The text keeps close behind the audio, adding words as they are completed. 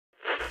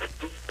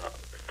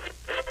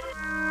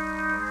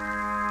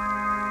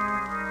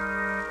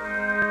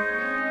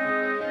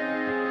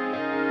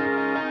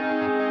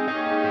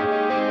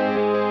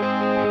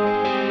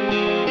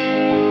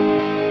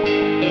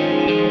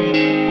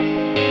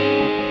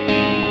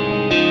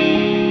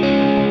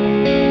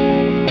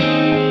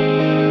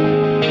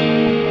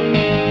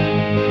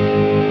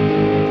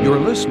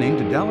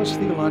Dallas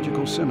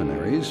Theological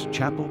Seminary's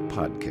Chapel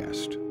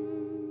Podcast.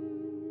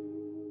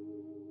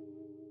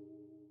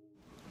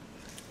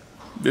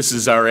 This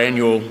is our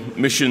annual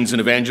Missions and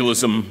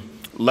Evangelism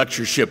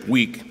Lectureship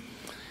Week.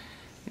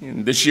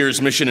 And this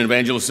year's Mission and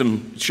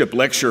Evangelism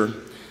lecture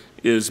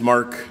is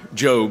Mark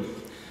Jobe.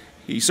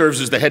 He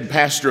serves as the head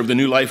pastor of the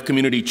New Life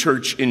Community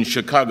Church in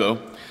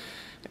Chicago,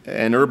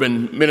 an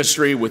urban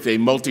ministry with a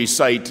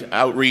multi-site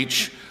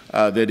outreach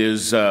that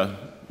is going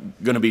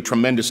to be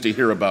tremendous to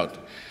hear about.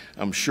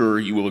 I'm sure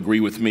you will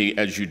agree with me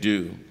as you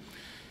do.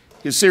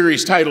 His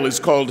series title is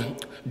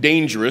called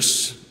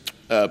Dangerous,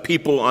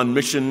 People on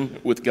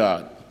Mission with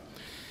God.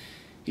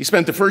 He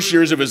spent the first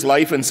years of his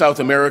life in South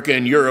America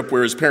and Europe,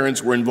 where his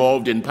parents were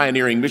involved in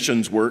pioneering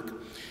missions work.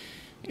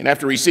 And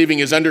after receiving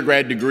his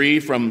undergrad degree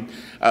from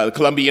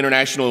Columbia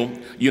International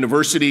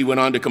University, went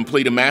on to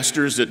complete a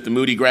master's at the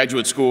Moody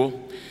Graduate School.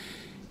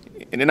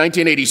 And in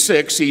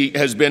 1986,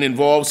 since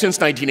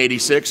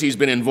 1986, he's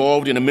been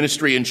involved in a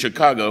ministry in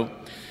Chicago,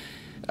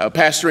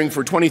 pastoring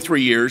for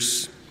 23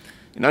 years.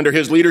 And under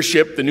his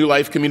leadership, the New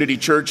Life Community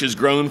Church has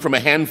grown from a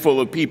handful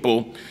of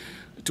people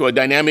to a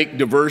dynamic,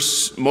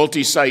 diverse,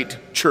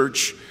 multi-site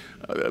church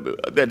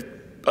that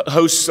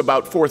hosts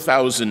about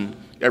 4,000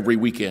 every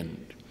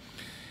weekend.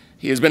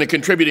 He has been a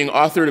contributing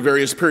author to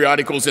various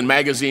periodicals and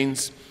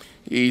magazines.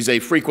 He's a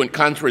frequent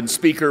conference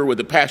speaker with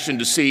a passion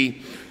to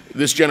see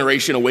this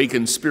generation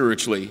awaken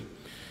spiritually.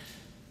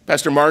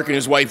 Pastor Mark and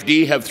his wife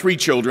Dee have 3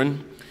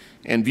 children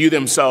and view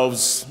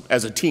themselves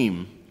as a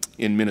team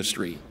in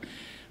ministry.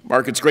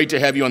 Mark, it's great to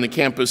have you on the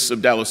campus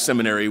of Dallas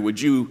Seminary.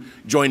 Would you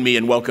join me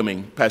in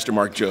welcoming Pastor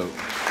Mark Jobe?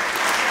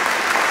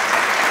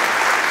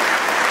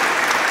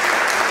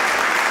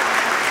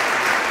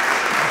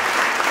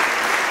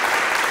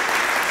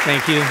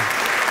 Thank you.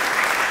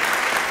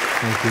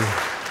 Thank you.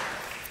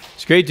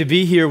 It's great to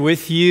be here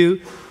with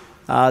you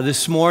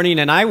this morning,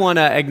 and I want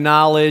to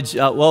acknowledge,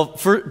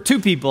 for 2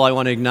 people I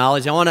want to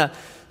acknowledge. I want to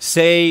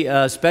say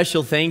a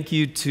special thank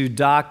you to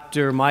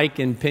Dr. Mike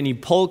and Penny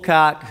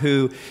Polcock,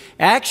 who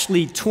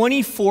actually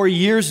 24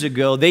 years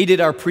ago, they did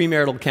our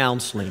premarital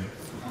counseling.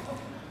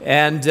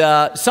 And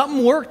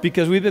something worked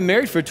because we've been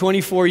married for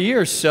 24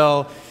 years.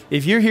 So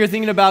if you're here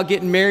thinking about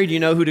getting married, you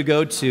know who to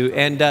go to.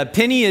 And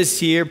Penny is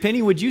here.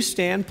 Penny, would you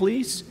stand,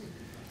 please?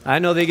 I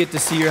know they get to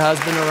see your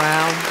husband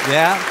around.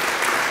 Yeah.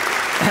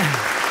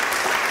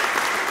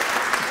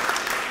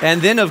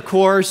 And then, of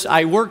course,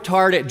 I worked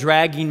hard at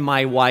dragging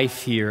my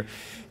wife here.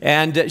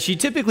 And she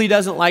typically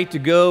doesn't like to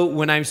go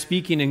when I'm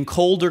speaking in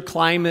colder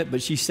climate,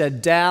 but she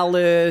said,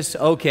 Dallas,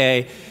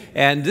 okay.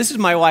 And this is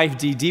my wife,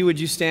 Dee. Dee, would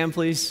you stand,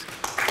 please?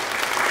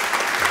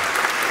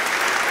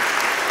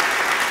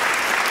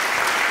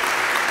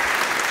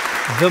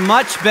 The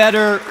much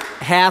better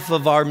half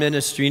of our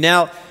ministry.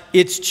 Now,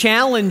 it's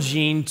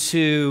challenging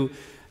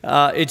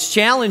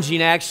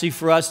actually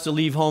for us to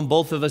leave home,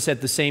 both of us at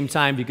the same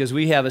time, because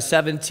we have a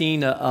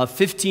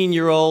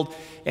 15-year-old,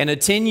 and a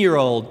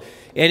 10-year-old.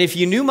 And if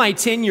you knew my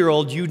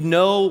 10-year-old, you'd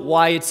know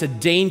why it's a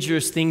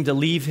dangerous thing to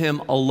leave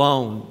him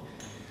alone.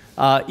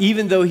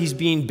 Even though he's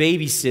being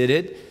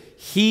babysitted,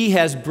 he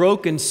has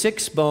broken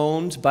 6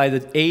 bones by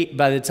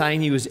the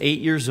time he was 8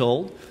 years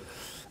old.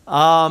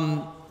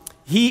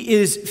 He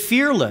is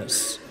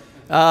fearless.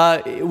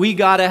 We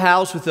got a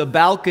house with a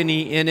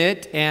balcony in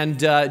it, and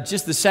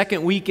just the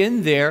second week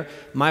in there,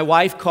 my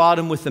wife caught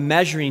him with a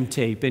measuring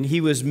tape, and he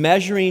was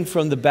measuring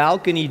from the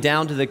balcony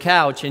down to the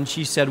couch, and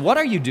she said, "What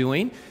are you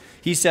doing?"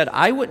 He said,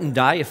 "I wouldn't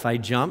die if I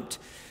jumped."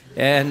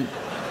 And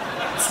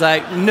it's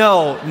like,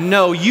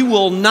 no, you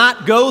will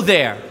not go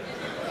there.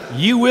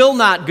 You will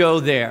not go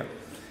there.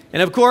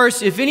 And of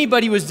course, if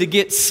anybody was to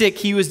get sick,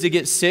 he was to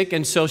get sick.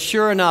 And so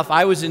sure enough,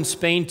 I was in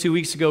Spain 2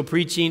 weeks ago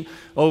preaching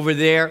over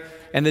there.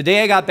 And the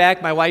day I got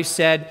back, my wife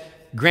said,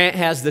 "Grant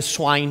has the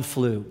swine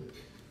flu."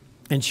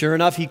 And sure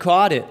enough, he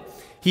caught it.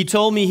 He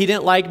told me he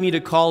didn't like me to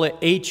call it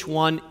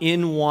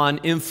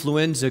H1N1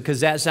 influenza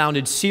because that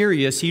sounded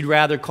serious. He'd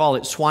rather call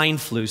it swine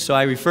flu. So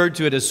I referred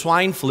to it as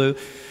swine flu.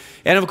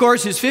 And of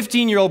course, his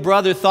 15-year-old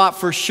brother thought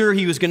for sure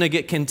he was going to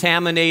get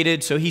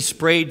contaminated, so he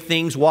sprayed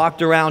things,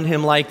 walked around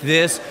him like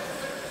this.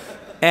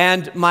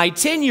 And my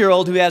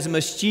 10-year-old, who has a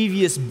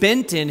mischievous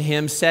bent in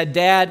him, said,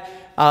 "Dad,"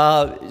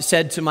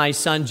 said to my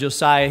son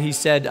Josiah, he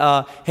said,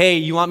 "Hey,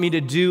 you want me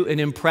to do an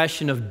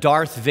impression of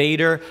Darth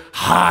Vader?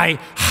 Hi,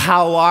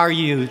 how are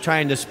you?"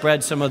 Trying to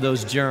spread some of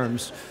those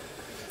germs.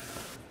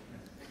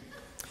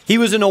 He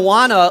was in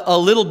Awana a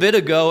little bit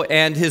ago,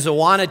 and his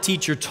Awana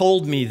teacher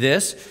told me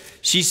this.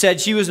 She said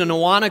she was in an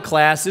Awana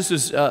class. This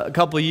was a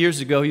couple of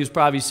years ago. He was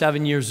probably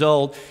 7 years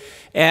old.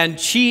 And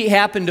she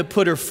happened to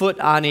put her foot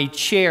on a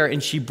chair,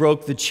 and she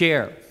broke the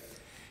chair.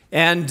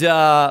 And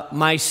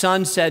my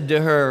son said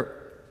to her,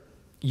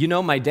 "You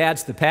know, my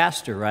dad's the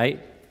pastor, right?"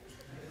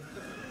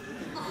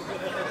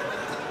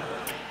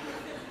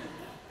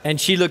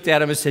 And she looked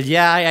at him and said,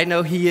 "Yeah, I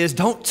know he is.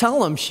 Don't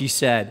tell him," she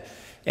said.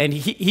 And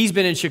he's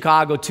been in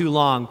Chicago too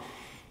long.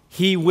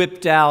 He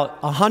whipped out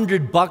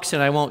 $100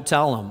 and I won't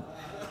tell him.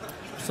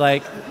 It's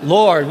like,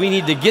 Lord, we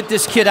need to get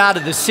this kid out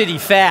of the city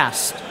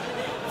fast.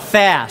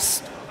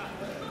 Fast.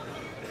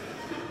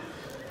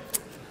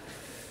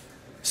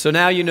 So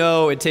now you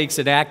know it takes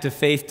an act of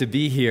faith to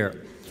be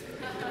here.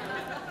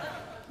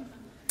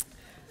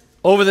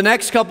 Over the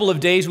next couple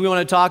of days, we want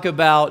to talk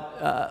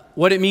about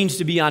what it means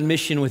to be on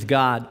mission with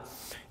God.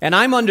 And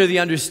I'm under the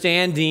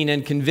understanding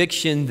and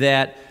conviction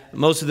that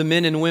most of the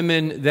men and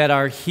women that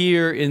are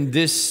here in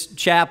this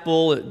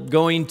chapel,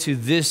 going to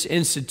this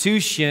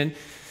institution,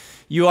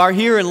 you are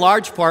here in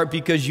large part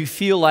because you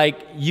feel like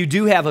you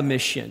do have a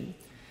mission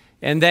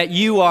and that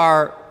you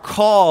are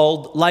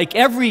called like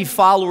every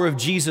follower of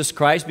Jesus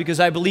Christ, because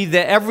I believe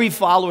that every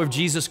follower of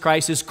Jesus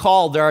Christ is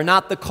called. There are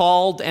not the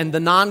called and the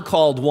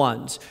non-called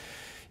ones.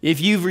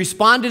 If you've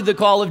responded to the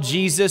call of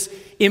Jesus,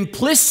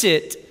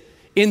 implicit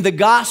in the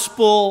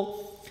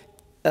gospel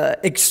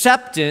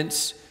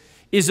acceptance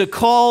is a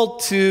call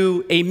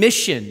to a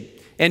mission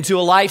and to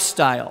a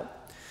lifestyle.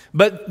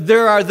 But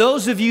there are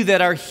those of you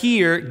that are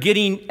here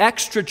getting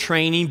extra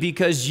training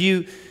because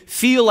you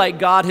feel like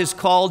God has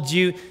called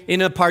you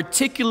in a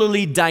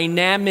particularly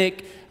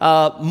dynamic,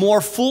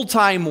 more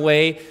full-time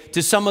way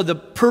to some of the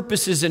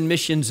purposes and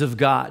missions of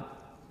God.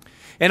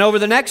 And over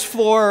the next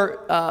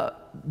 4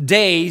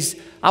 days,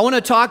 I want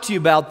to talk to you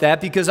about that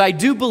because I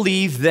do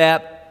believe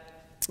that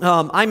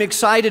I'm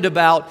excited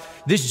about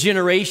this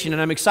generation,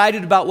 and I'm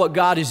excited about what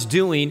God is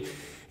doing,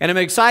 and I'm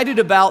excited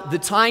about the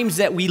times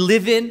that we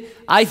live in.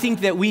 I think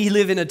that we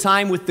live in a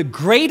time with the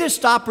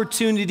greatest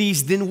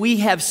opportunities than we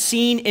have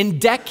seen in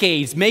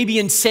decades, maybe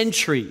in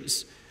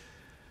centuries.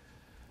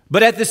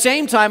 But at the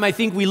same time, I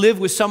think we live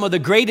with some of the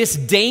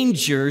greatest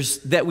dangers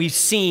that we've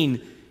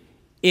seen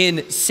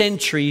in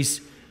centuries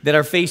that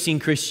are facing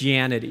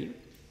Christianity.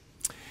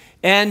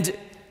 And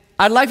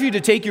I'd like for you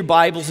to take your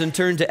Bibles and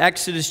turn to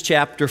Exodus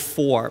chapter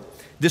 4.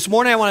 This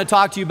morning I want to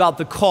talk to you about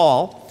the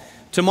call.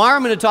 Tomorrow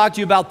I'm going to talk to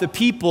you about the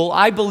people.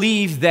 I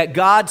believe that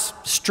God's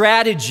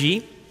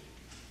strategy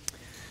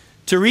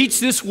to reach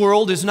this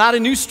world is not a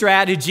new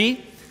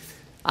strategy.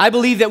 I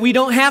believe that we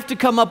don't have to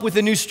come up with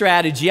a new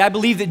strategy. I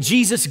believe that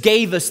Jesus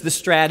gave us the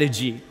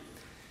strategy.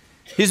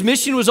 His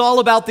mission was all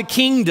about the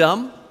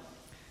kingdom,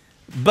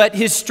 but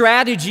his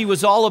strategy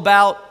was all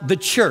about the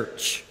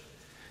church.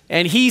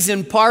 And he's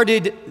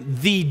imparted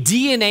the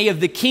DNA of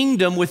the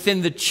kingdom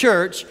within the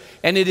church,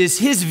 and it is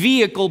his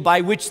vehicle by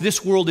which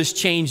this world is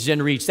changed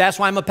and reached. That's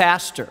why I'm a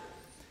pastor.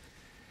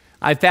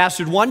 I've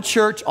pastored one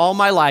church all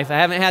my life. I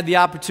haven't had the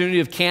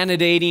opportunity of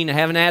candidating. I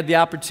haven't had the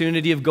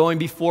opportunity of going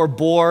before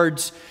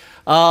boards.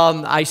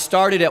 I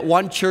started at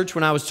one church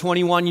when I was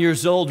 21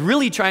 years old,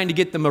 really trying to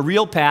get them a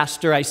real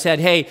pastor. I said,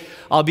 hey,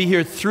 I'll be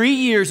here 3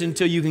 years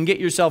until you can get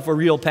yourself a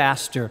real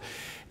pastor.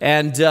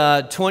 And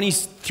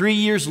 23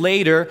 years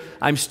later,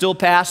 I'm still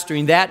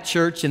pastoring that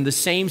church in the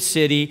same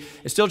city.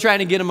 I'm still trying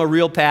to get them a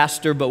real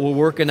pastor, but we're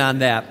working on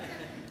that.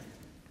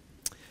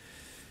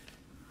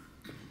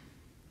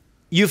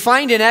 You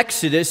find in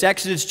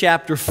Exodus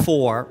chapter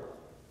 4,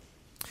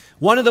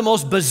 one of the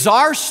most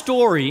bizarre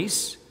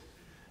stories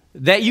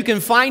that you can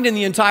find in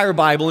the entire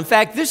Bible. In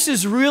fact, this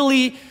is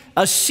really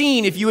a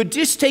scene, if you would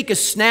just take a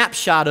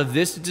snapshot of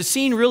this, it's a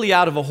scene really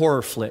out of a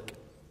horror flick.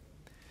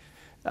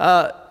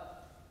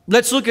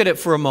 Let's look at it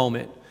for a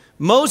moment.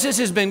 Moses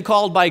has been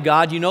called by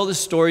God. You know the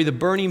story, the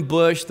burning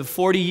bush, the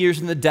 40 years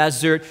in the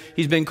desert.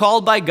 He's been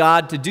called by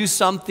God to do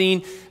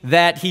something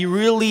that he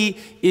really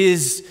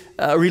is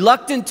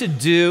reluctant to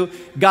do.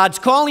 God's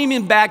calling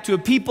him back to a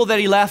people that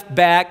he left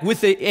back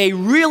with a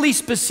really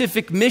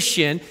specific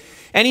mission.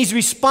 And he's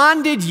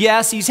responded,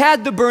 yes. He's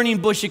had the burning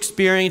bush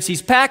experience. He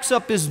packs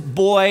up his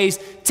boys,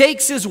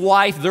 takes his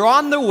wife. They're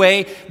on their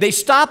way. They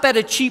stop at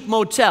a cheap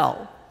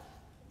motel.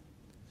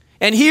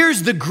 And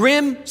here's the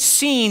grim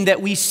scene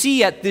that we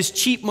see at this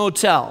cheap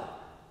motel.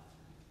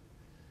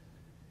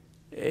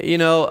 You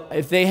know,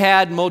 if they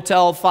had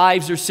Motel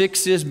 5s or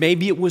 6s,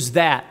 maybe it was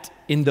that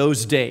in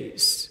those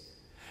days.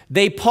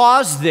 They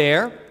pause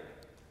there.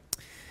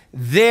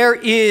 There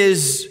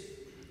is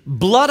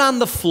blood on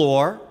the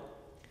floor.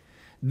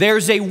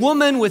 There's a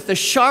woman with a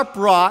sharp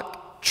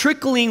rock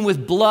trickling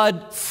with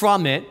blood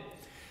from it.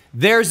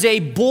 There's a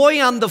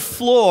boy on the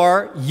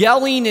floor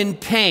yelling in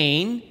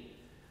pain.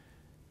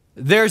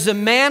 There's a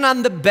man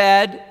on the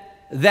bed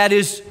that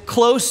is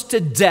close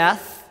to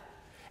death,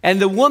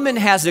 and the woman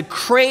has a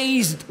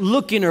crazed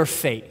look in her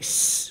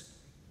face.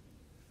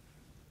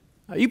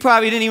 You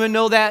probably didn't even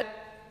know that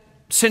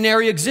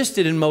scenario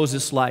existed in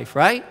Moses' life,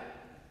 right?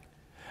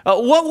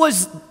 What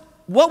was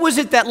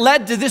it that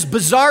led to this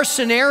bizarre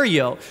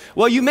scenario?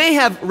 Well, you may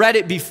have read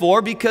it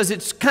before because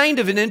it's kind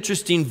of an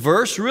interesting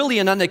verse, really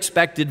an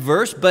unexpected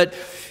verse, but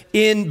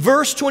in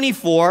verse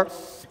 24,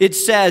 it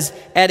says,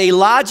 at a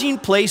lodging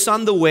place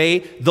on the way,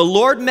 the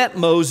Lord met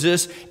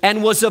Moses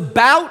and was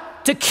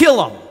about to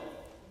kill him.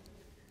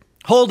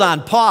 Hold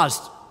on, pause.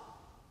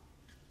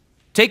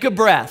 Take a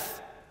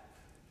breath.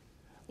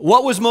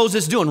 What was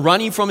Moses doing?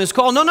 Running from his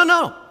call?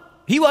 No.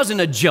 He wasn't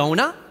a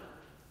Jonah.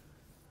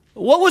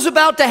 What was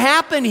about to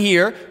happen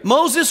here?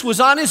 Moses was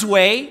on his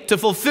way to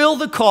fulfill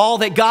the call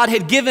that God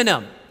had given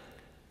him.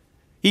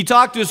 He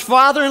talked to his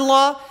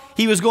father-in-law.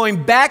 He was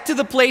going back to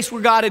the place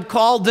where God had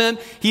called him.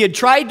 He had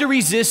tried to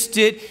resist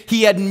it.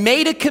 He had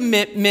made a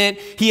commitment.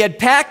 He had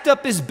packed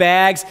up his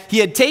bags. He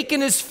had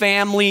taken his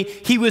family.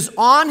 He was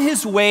on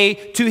his way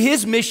to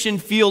his mission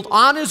field,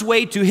 on his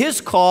way to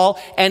his call,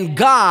 and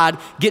God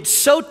gets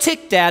so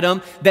ticked at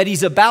him that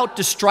he's about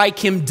to strike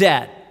him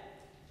dead.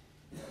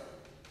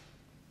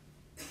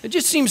 It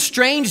just seems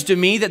strange to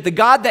me that the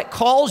God that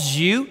calls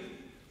you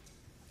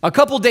a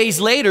couple days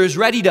later is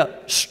ready to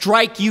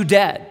strike you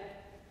dead.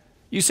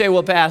 You say,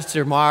 well,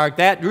 Pastor Mark,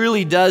 that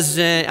really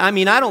doesn't,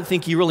 I don't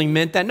think he really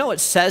meant that. No, it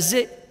says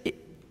it.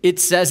 It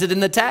says it in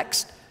the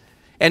text.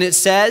 And it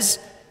says,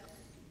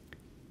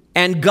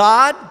 and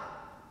God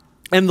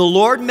and the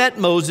Lord met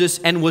Moses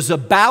and was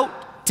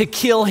about to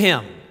kill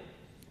him.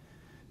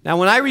 Now,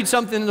 when I read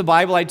something in the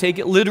Bible, I take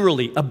it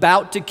literally,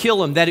 about to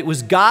kill him, that it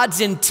was God's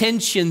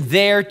intention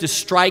there to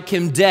strike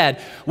him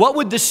dead. What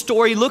would the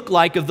story look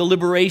like of the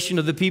liberation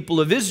of the people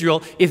of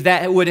Israel if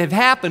that would have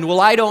happened? Well,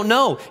 I don't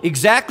know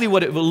exactly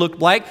what it would look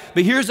like,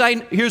 but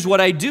here's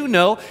what I do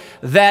know,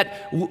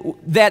 that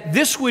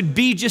this would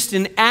be just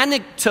an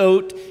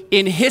anecdote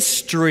in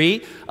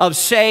history of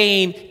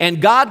saying,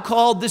 and God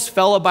called this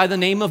fellow by the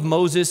name of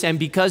Moses, and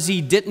because he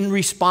didn't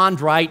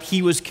respond right,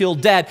 he was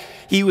killed dead.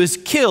 He was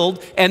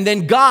killed, and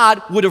then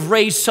God would have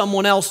raised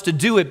someone else to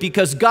do it,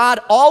 because God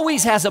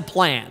always has a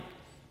plan.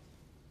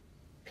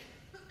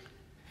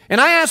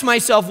 And I ask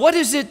myself, what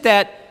is it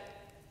that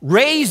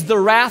raised the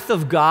wrath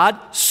of God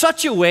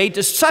such a way,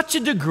 to such a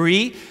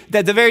degree,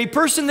 that the very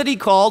person that he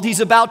called, he's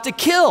about to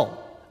kill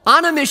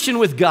on a mission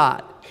with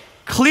God?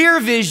 Clear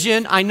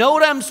vision, I know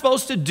what I'm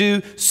supposed to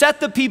do, set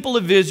the people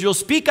of Israel,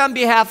 speak on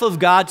behalf of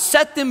God,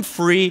 set them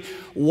free.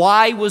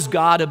 Why was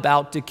God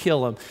about to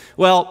kill him?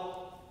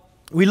 Well,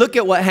 we look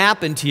at what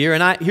happened here,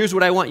 and here's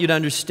what I want you to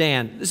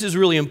understand. This is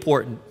really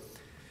important.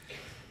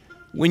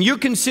 When you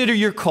consider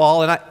your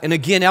call, and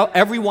again,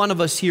 every one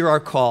of us here are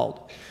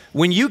called.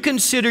 When you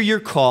consider your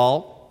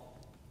call,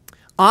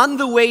 on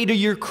the way to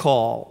your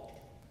call,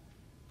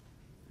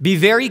 be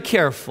very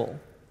careful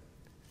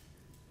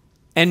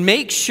and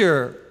make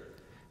sure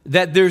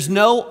that there's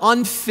no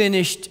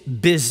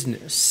unfinished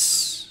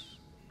business.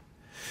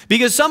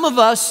 Because some of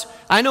us,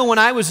 I know when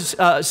I was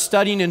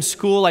studying in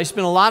school, I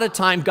spent a lot of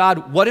time,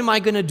 God, what am I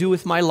going to do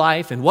with my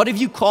life? And what have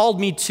you called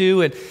me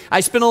to? And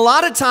I spent a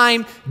lot of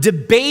time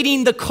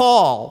debating the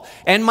call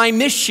and my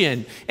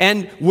mission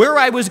and where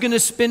I was going to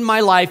spend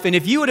my life. And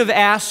if you would have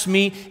asked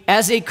me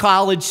as a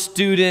college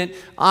student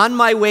on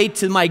my way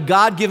to my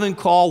God-given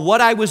call what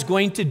I was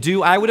going to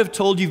do, I would have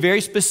told you very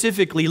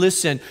specifically,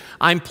 listen,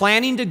 I'm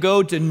planning to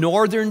go to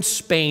northern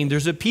Spain.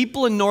 There's a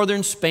people in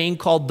northern Spain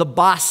called the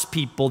Basque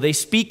people. They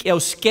speak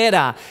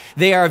Euskera.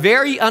 They are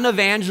very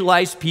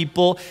unevangelized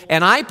people,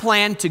 and I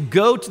plan to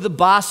go to the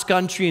Basque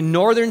country in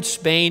northern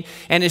Spain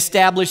and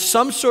establish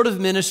some sort of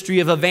ministry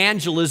of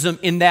evangelism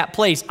in that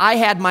place. I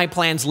had my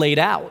plans laid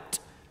out.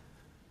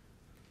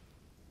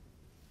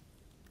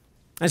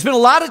 I spent a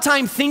lot of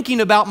time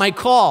thinking about my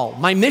call,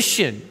 my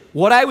mission,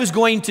 what I was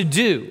going to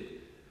do.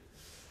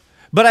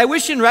 But I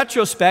wish in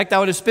retrospect I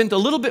would have spent a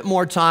little bit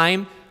more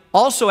time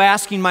also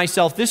asking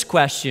myself this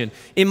question: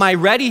 am I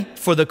ready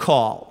for the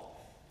call?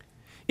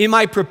 Am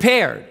I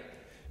prepared?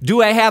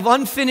 Do I have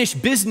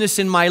unfinished business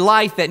in my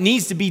life that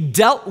needs to be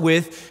dealt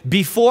with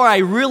before I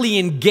really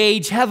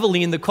engage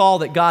heavily in the call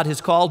that God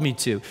has called me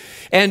to?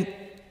 And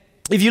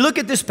if you look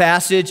at this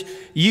passage,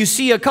 you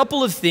see a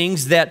couple of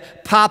things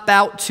that pop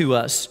out to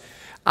us.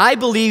 I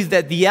believe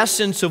that the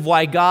essence of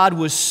why God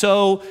was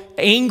so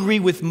angry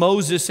with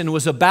Moses and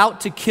was about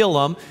to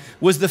kill him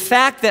was the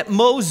fact that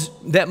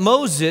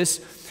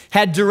Moses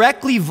had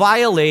directly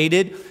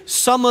violated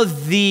some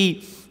of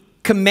the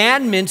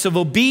commandments of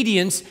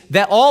obedience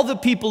that all the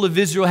people of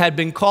Israel had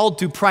been called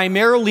to,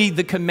 primarily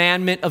the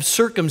commandment of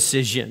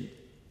circumcision.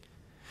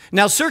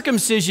 Now,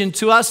 circumcision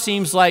to us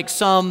seems like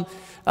some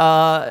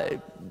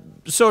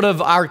sort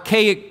of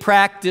archaic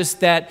practice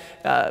that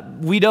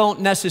we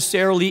don't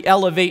necessarily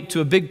elevate to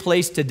a big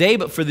place today,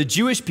 but for the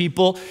Jewish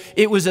people,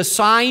 it was a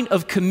sign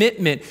of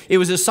commitment. It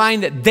was a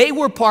sign that they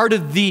were part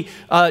of the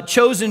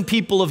chosen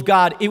people of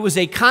God. It was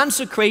a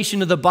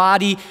consecration of the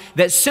body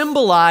that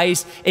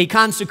symbolized a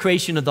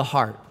consecration of the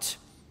heart.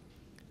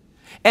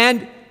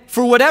 And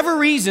for whatever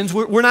reasons,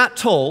 we're not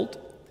told,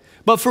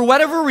 but for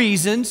whatever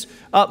reasons,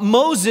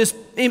 Moses,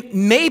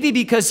 maybe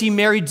because he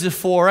married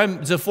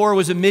Zipporah. Zipporah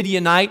was a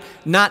Midianite,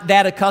 not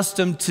that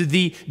accustomed to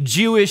the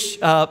Jewish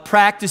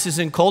practices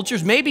and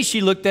cultures. Maybe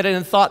she looked at it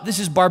and thought, this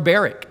is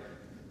barbaric.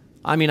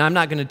 I'm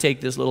not going to take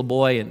this little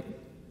boy, and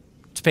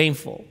it's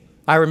painful.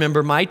 I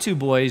remember my two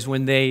boys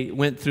when they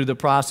went through the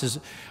process.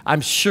 I'm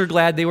sure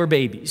glad they were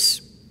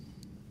babies.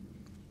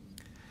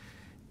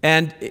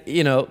 And,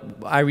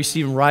 I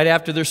received them right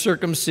after their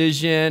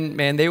circumcision.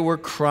 Man, they were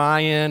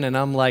crying, and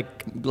I'm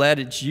like, glad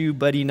it's you,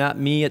 buddy, not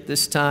me at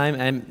this time.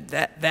 And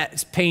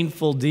that's a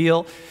painful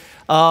deal.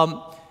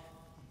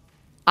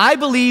 I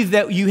believe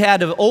that you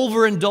had an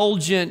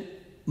overindulgent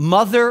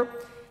mother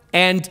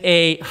and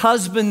a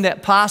husband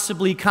that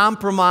possibly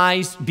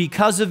compromised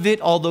because of it,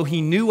 although he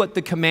knew what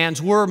the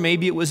commands were.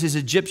 Maybe it was his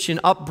Egyptian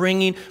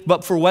upbringing,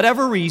 but for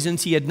whatever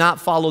reasons, he had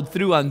not followed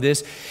through on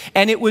this.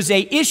 And it was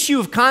an issue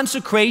of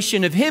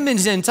consecration of him and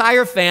his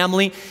entire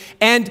family.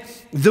 And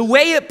the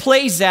way it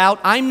plays out,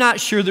 I'm not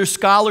sure. There's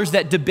scholars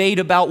that debate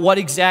about what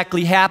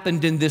exactly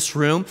happened in this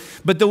room.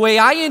 But the way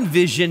I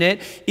envision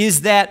it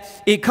is that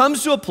it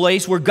comes to a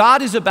place where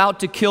God is about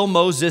to kill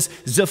Moses.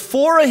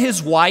 Zipporah,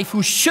 his wife,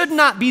 who should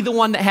not be the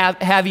one that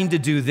having to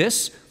do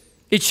this.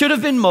 It should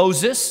have been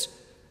Moses.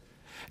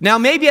 Now,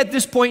 maybe at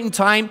this point in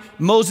time,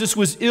 Moses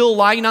was ill,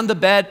 lying on the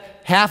bed,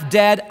 half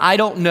dead, I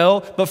don't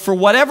know. But for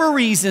whatever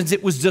reasons,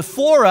 it was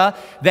Zipporah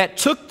that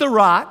took a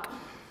rock,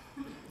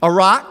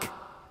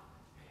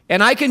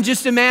 and I can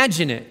just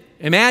imagine it.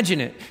 Imagine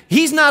it.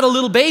 He's not a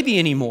little baby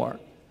anymore.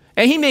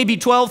 And he may be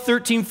 12,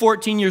 13,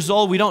 14 years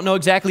old. We don't know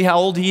exactly how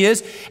old he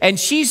is. And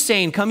she's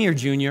saying, come here,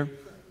 Junior.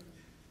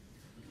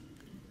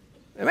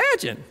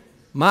 Imagine.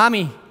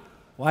 Mommy,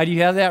 why do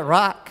you have that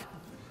rock?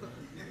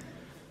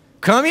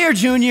 Come here,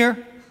 Junior.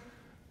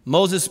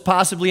 Moses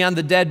possibly on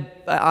the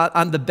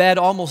bed,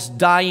 almost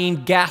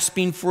dying,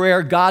 gasping for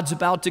air. God's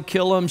about to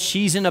kill him.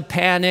 She's in a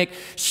panic.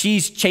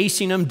 She's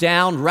chasing him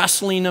down,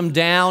 wrestling him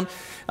down.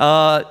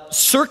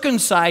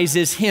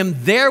 Circumcises him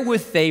there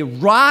with a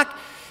rock.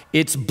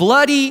 It's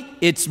bloody.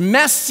 It's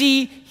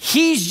messy.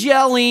 He's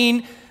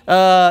yelling.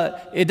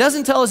 It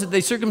doesn't tell us that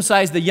they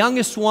circumcised the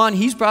youngest one.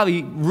 He's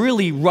probably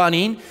really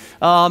running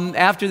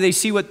after they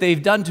see what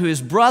they've done to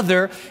his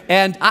brother.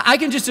 And I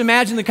can just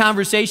imagine the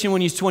conversation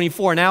when he's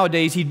 24.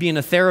 Nowadays, he'd be in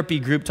a therapy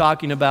group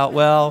talking about,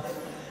 well,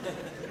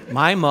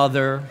 my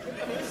mother,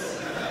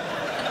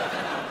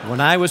 when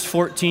I was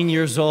 14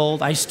 years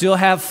old, I still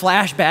have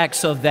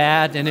flashbacks of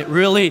that, and it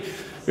really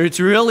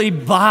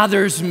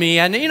bothers me.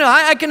 And,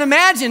 I can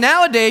imagine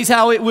nowadays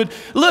how it would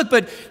look,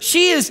 but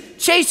she is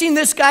chasing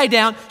this guy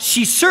down.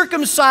 She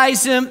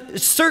circumcises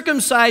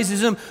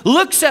him,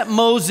 looks at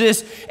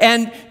Moses,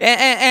 and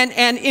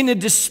in a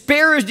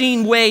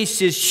disparaging way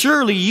says,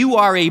 surely you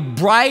are a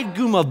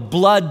bridegroom of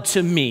blood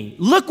to me.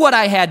 Look what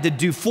I had to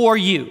do for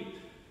you.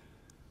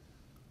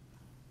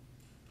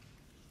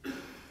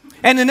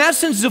 And in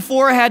essence,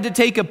 Zipporah had to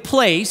take a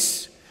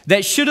place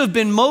that should have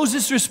been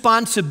Moses'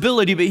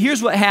 responsibility. But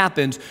here's what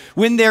happens.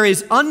 When there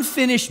is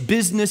unfinished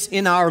business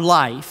in our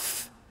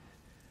life,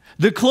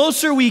 the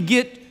closer we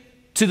get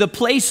to the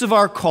place of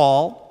our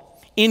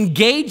call,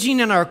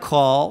 engaging in our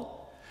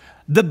call,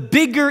 the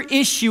bigger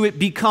issue it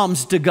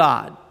becomes to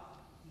God.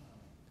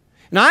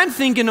 Now I'm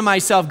thinking to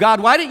myself, God,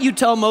 why didn't you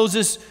tell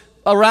Moses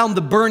around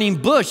the burning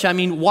bush? I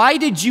mean, why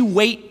did you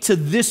wait to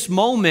this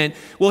moment?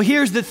 Well,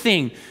 here's the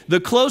thing.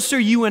 The closer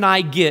you and I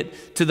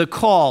get to the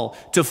call,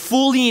 to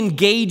fully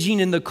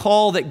engaging in the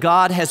call that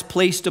God has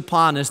placed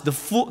upon us,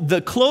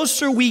 the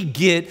closer we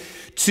get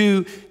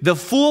to the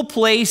full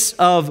place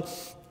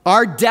of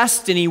our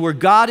destiny where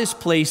God has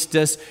placed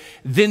us,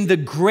 then the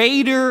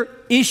greater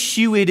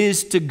issue it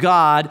is to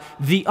God,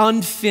 the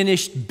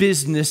unfinished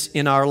business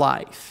in our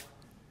life.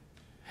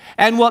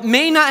 And what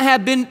may not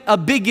have been a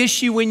big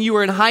issue when you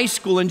were in high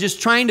school and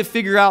just trying to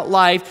figure out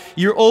life,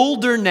 you're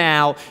older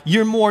now,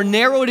 you're more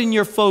narrowed in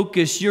your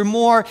focus, you're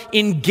more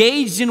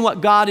engaged in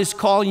what God is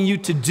calling you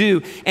to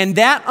do. And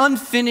that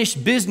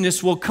unfinished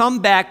business will come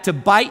back to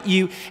bite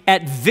you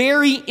at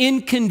very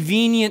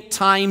inconvenient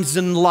times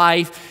in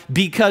life,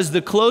 because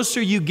the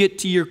closer you get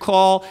to your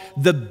call,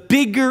 the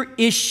bigger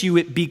issue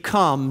it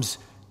becomes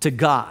to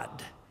God.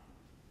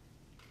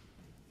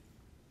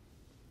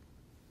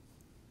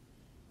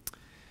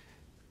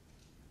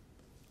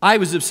 I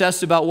was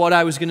obsessed about what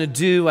I was going to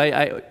do.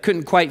 I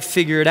couldn't quite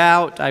figure it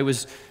out. I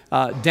was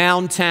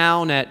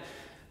downtown at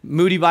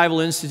Moody Bible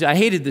Institute. I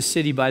hated the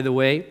city, by the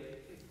way.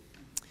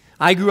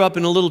 I grew up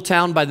in a little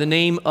town by the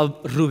name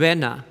of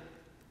Rubena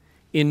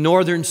in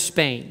northern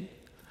Spain.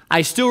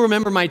 I still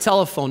remember my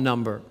telephone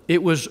number.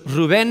 It was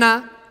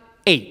Rubena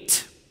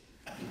 8.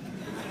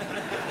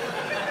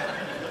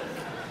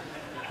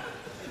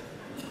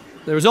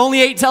 There was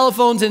only 8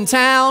 telephones in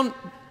town.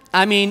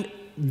 I mean,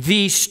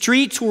 the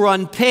streets were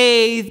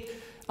unpaved.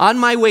 On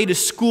my way to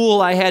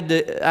school, I had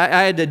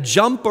to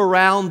jump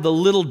around the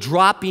little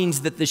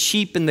droppings that the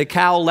sheep and the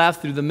cow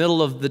left through the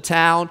middle of the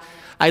town.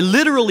 I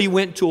literally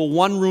went to a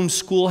one-room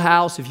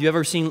schoolhouse. If you've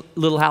ever seen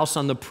Little House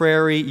on the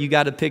Prairie, you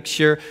got a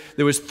picture.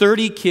 There was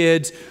 30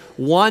 kids.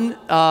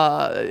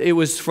 It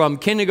was from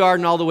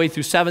kindergarten all the way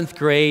through 7th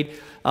grade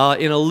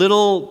in a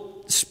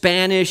little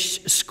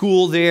Spanish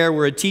school there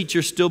where a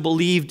teacher still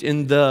believed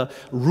in the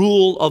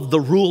rule of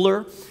the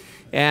ruler.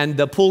 And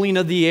the pulling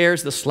of the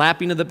ears, the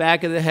slapping of the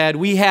back of the head.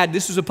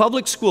 This was a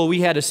public school.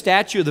 We had a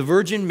statue of the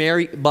Virgin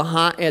Mary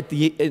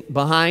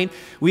behind.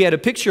 We had a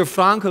picture of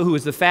Franco, who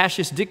was the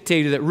fascist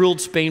dictator that ruled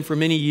Spain for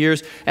many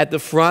years, at the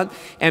front.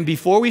 And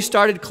before we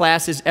started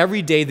classes,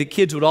 every day the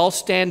kids would all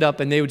stand up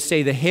and they would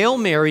say the Hail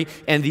Mary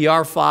and the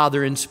Our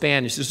Father in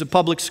Spanish. This is a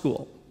public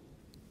school.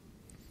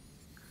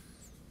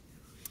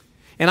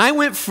 And I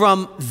went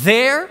from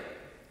there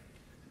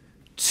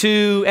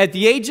to, at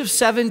the age of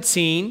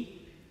 17,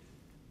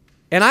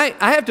 And I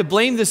have to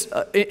blame this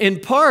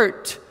in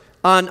part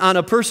on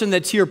a person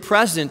that's here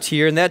present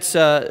here, and that's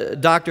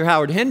Dr.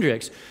 Howard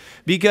Hendricks,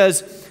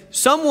 because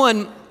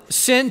someone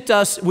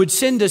would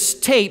send us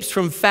tapes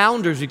from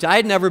Founders Week. I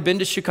had never been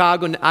to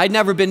Chicago, I'd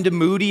never been to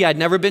Moody, I'd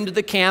never been to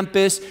the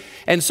campus,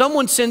 and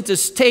someone sent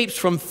us tapes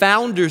from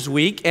Founders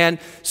Week, and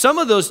some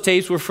of those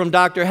tapes were from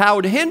Dr.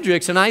 Howard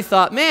Hendricks, and I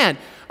thought, man,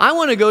 I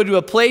want to go to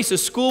a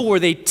school where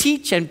they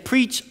teach and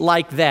preach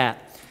like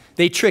that.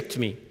 They tricked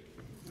me.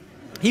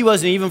 He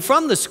wasn't even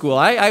from the school.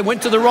 I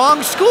went to the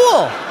wrong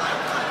school.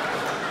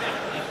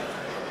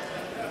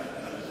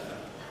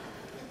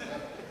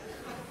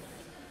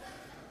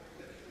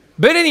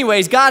 But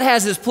anyways, God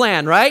has his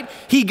plan, right?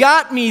 He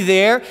got me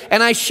there,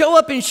 and I show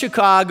up in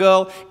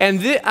Chicago,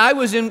 and I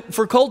was in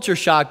for culture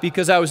shock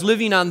because I was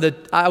living on the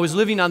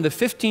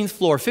 15th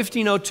floor,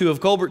 1502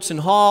 of Culbertson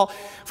Hall.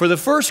 For the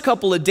first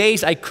couple of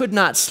days, I could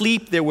not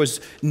sleep. There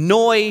was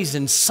noise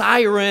and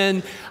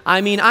siren.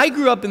 I mean, I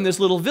grew up in this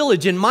little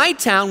village. In my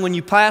town, when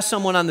you pass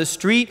someone on the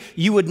street,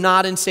 you would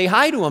nod and say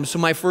hi to them. So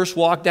my first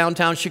walk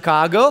downtown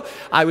Chicago,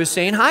 I was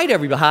saying hi to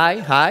everybody. Hi,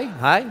 hi,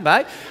 hi,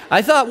 bye.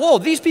 I thought, whoa,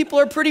 these people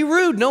are pretty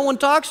rude. No one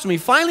talks to me.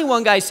 Finally,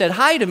 one guy said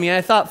hi to me, and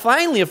I thought,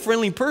 finally, a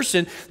friendly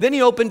person. Then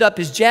he opened up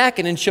his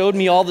jacket and showed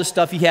me all the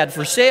stuff he had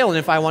for sale and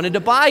if I wanted to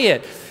buy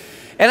it.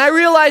 And I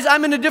realized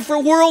I'm in a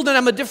different world and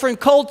I'm a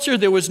different culture.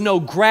 There was no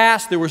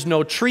grass, there was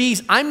no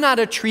trees. I'm not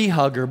a tree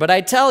hugger, but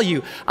I tell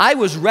you, I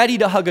was ready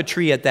to hug a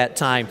tree at that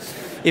time.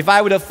 If I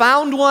would have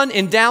found one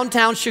in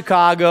downtown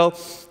Chicago,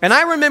 and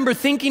I remember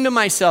thinking to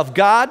myself,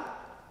 God,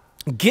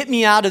 get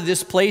me out of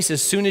this place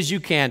as soon as you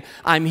can.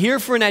 I'm here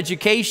for an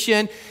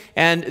education,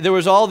 and there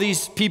was all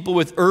these people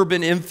with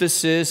urban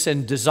emphasis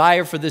and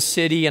desire for the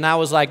city, and I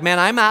was like, man,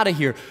 I'm out of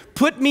here.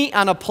 Put me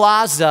on a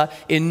plaza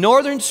in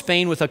northern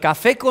Spain with a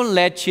café con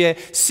leche,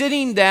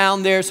 sitting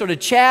down there, sort of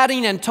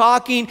chatting and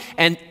talking,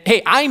 and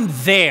hey, I'm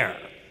there.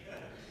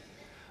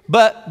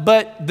 But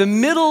the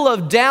middle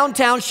of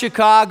downtown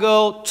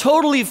Chicago,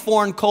 totally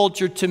foreign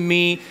culture to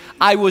me.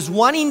 I was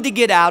wanting to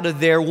get out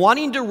of there,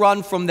 wanting to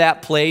run from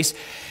that place.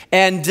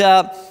 And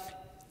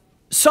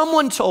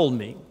someone told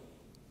me,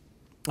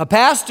 a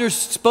pastor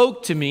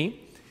spoke to me,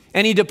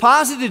 and he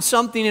deposited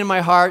something in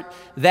my heart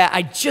that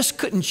I just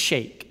couldn't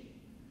shake.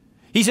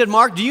 He said,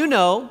 Mark, do you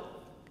know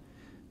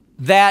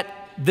that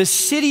the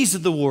cities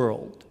of the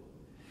world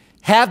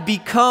have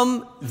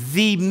become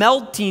the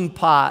melting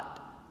pot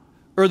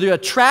or the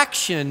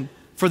attraction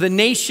for the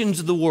nations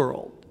of the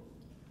world?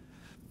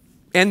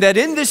 And that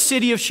in this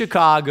city of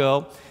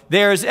Chicago,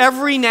 there's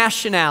every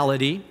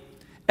nationality,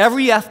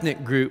 every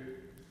ethnic group.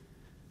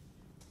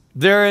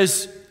 There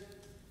is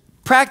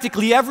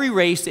practically every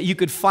race that you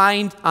could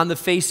find on the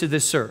face of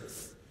this earth.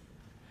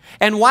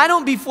 And why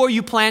don't, before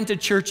you plant a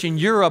church in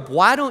Europe,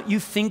 why don't you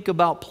think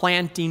about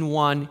planting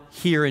one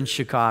here in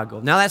Chicago?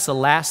 Now, that's the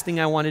last thing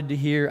I wanted to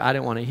hear. I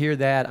didn't want to hear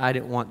that. I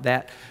didn't want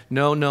that.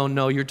 No, no,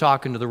 no, you're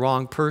talking to the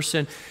wrong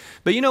person.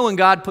 But you know when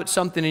God puts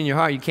something in your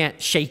heart, you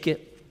can't shake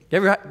it.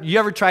 You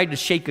ever tried to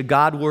shake a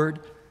God word?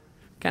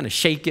 Kind of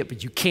shake it,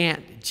 but you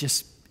can't.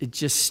 It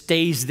just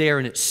stays there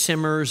and it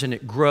simmers and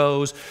it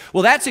grows.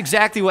 Well, that's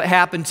exactly what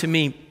happened to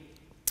me.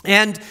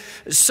 And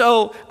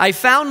so I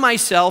found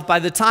myself, by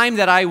the time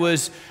that I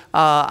was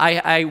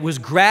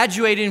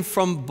graduating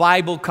from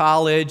Bible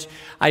college,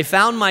 I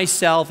found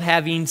myself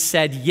having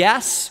said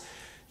yes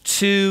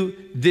to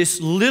this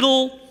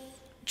little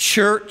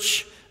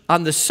church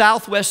on the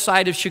southwest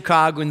side of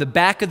Chicago in the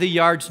Back of the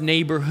Yards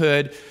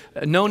neighborhood,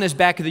 known as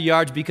Back of the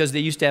Yards because they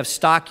used to have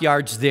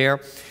stockyards there.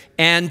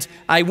 And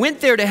I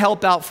went there to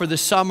help out for the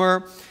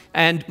summer.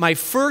 And my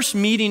first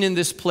meeting in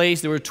this place,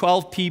 there were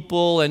 12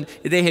 people, and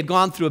they had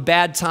gone through a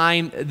bad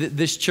time,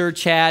 this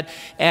church had.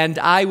 And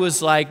I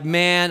was like,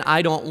 man,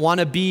 I don't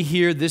want to be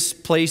here. This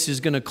place is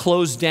going to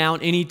close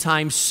down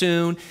anytime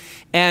soon.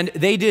 And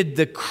they did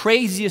the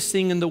craziest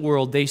thing in the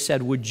world. They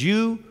said, would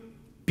you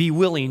be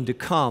willing to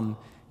come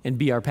and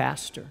be our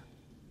pastor?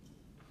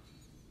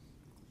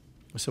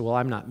 I said, well,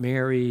 I'm not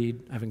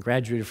married. I haven't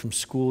graduated from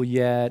school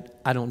yet.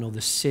 I don't know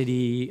the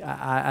city.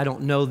 I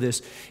don't know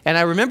this. And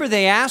I remember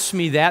they asked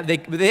me that.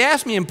 They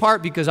asked me in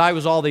part because I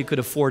was all they could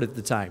afford at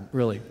the time,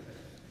 really.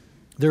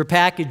 Their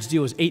package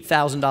deal was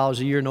 $8,000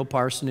 a year, no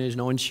parsonage,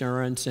 no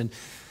insurance. And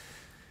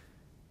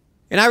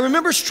I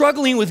remember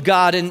struggling with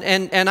God,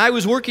 and I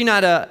was working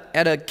at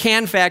a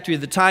can factory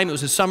at the time. It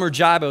was a summer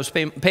job. I was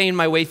paying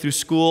my way through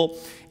school,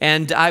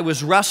 and I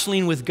was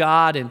wrestling with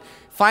God. And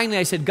finally,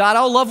 I said, God,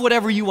 I'll love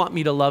whatever you want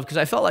me to love, because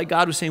I felt like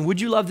God was saying, would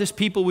you love this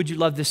people? Would you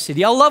love this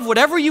city? I'll love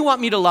whatever you want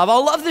me to love.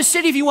 I'll love this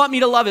city if you want me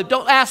to love it.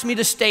 Don't ask me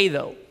to stay,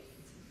 though.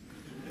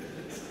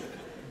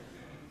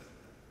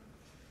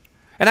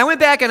 And I went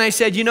back and I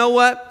said, you know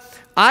what?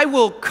 I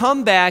will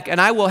come back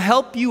and I will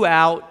help you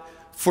out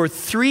for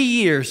 3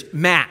 years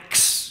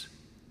max,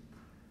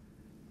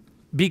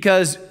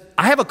 because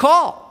I have a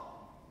call.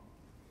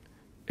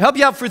 Help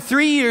you out for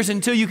 3 years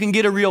until you can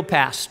get a real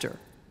pastor.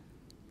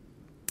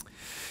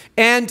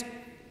 And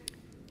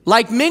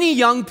like many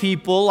young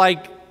people,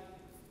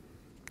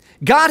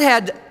 God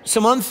had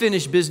some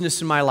unfinished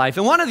business in my life.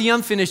 And one of the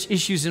unfinished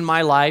issues in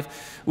my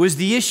life was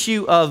the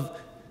issue of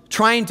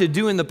trying to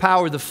do in the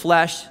power of the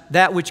flesh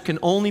that which can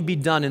only be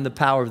done in the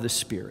power of the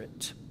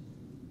Spirit.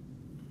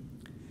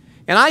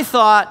 And I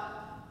thought,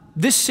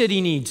 this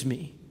city needs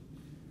me.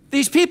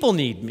 These people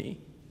need me.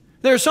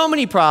 There are so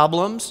many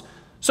problems,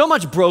 so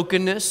much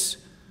brokenness,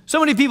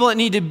 so many people that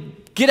need to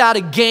get out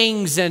of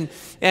gangs and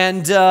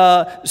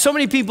so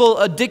many people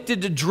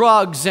addicted to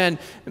drugs. And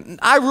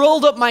I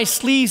rolled up my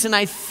sleeves and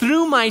I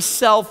threw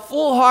myself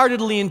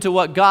full-heartedly into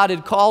what God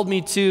had called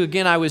me to.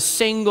 Again, I was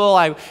single.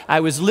 I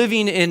was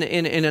living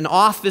in an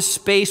office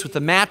space with a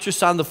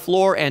mattress on the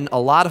floor and a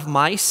lot of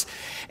mice.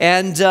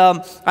 And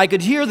I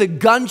could hear the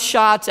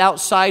gunshots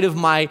outside of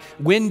my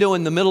window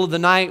in the middle of the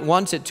night.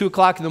 Once at 2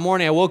 o'clock in the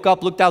morning, I woke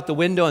up, looked out the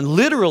window, and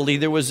literally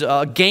there was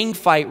a gang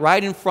fight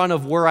right in front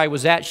of where I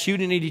was at,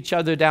 shooting at each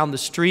other down the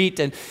street.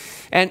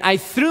 And I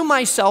threw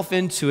myself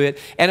into it,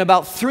 and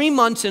about 3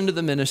 months into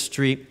the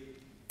ministry,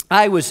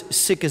 I was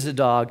sick as a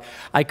dog.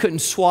 I couldn't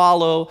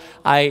swallow.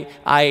 I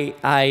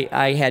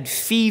had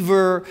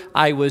fever.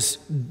 I was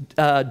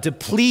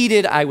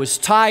depleted. I was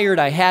tired.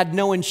 I had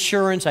no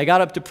insurance. I got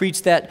up to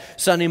preach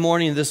that Sunday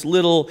morning in this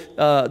little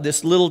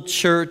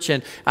church,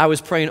 and I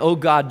was praying, oh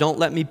God, don't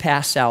let me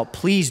pass out.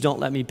 Please don't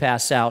let me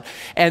pass out.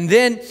 And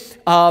then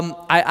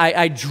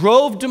I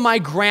drove to my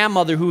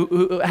grandmother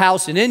who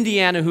house in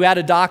Indiana, who had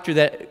a doctor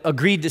that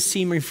agreed to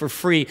see me for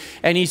free.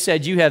 And he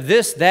said, you have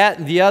this, that,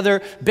 and the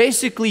other.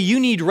 Basically, you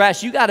need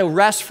rest. You got to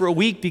rest for a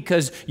week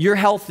because your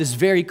health is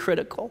very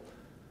critical.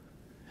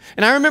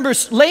 And I remember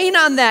laying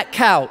on that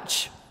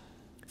couch,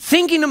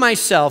 thinking to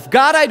myself,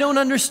 God, I don't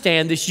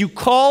understand this. You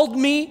called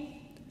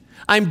me.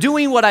 I'm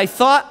doing what I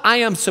thought I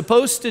am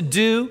supposed to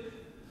do.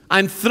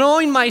 I'm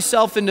throwing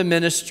myself into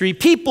ministry.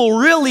 People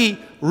really,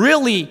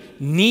 really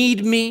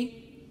need me.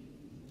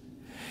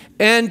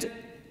 And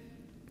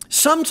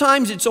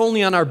sometimes it's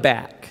only on our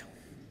back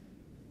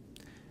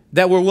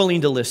that we're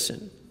willing to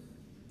listen,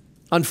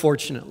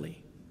 unfortunately.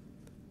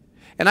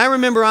 And I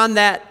remember on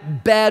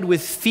that bed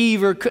with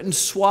fever, couldn't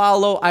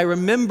swallow, I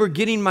remember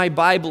getting my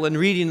Bible and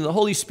reading, and the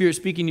Holy Spirit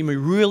speaking to me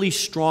really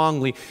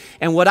strongly.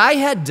 And what I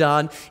had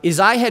done is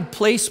I had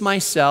placed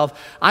myself,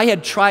 I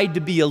had tried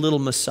to be a little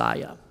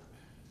Messiah.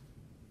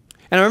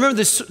 And I remember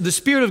the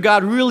Spirit of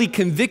God really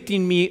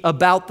convicting me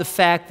about the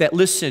fact that,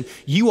 listen,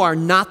 you are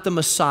not the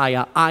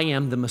Messiah, I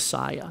am the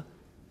Messiah.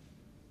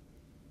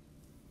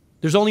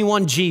 There's only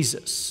one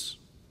Jesus.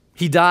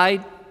 He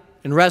died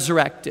and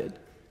resurrected.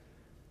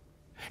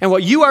 And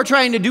what you are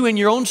trying to do in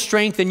your own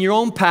strength and your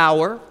own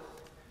power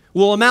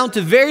will amount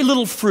to very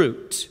little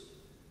fruit.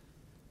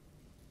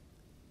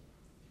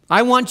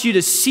 I want you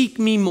to seek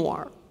me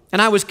more.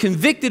 And I was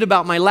convicted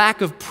about my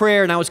lack of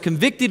prayer, and I was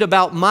convicted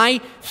about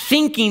my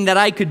thinking that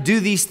I could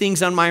do these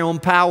things on my own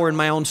power and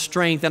my own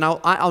strength. And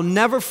I'll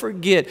never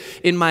forget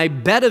in my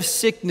bed of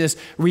sickness,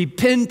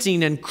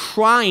 repenting and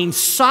crying,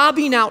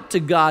 sobbing out to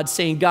God,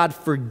 saying, God,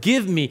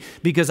 forgive me,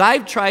 because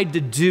I've tried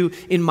to do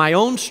in my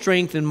own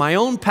strength, in my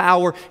own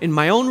power, in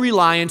my own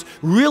reliance,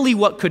 really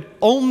what could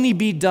only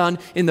be done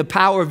in the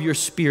power of your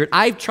Spirit.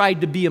 I've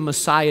tried to be a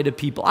Messiah to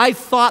people. I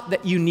thought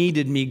that you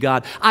needed me,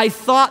 God. I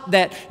thought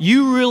that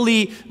you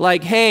really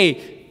like,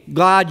 hey,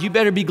 God, you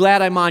better be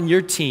glad I'm on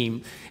your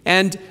team.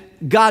 And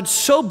God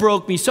so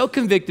broke me, so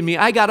convicted me.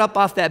 I got up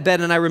off that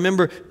bed, and I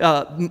remember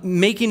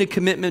making a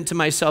commitment to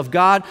myself.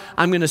 God,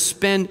 I'm going to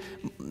spend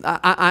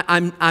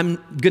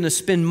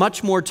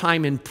much more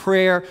time in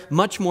prayer,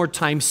 much more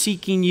time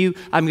seeking you.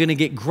 I'm going to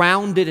get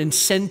grounded and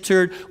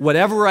centered.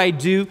 Whatever I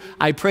do,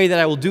 I pray that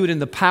I will do it in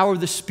the power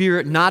of the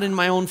Spirit, not in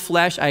my own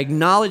flesh. I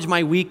acknowledge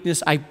my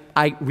weakness. I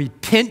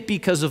repent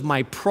because of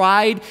my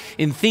pride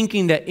in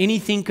thinking that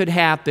anything could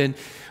happen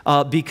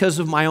because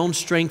of my own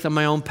strength and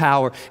my own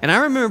power. And I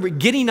remember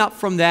getting up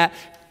from that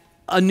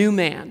a new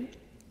man.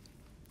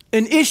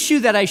 An issue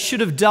that I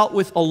should have dealt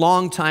with a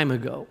long time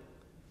ago.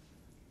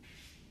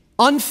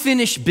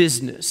 Unfinished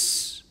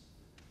business.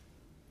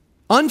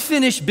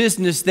 Unfinished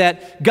business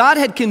that God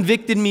had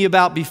convicted me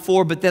about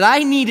before, but that I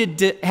needed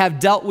to have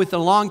dealt with a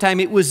long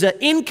time. It was an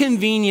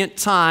inconvenient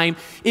time.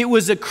 It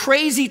was a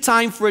crazy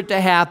time for it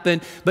to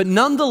happen. But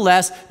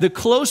nonetheless, the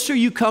closer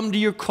you come to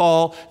your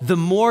call, the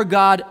more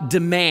God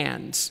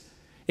demands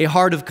a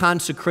heart of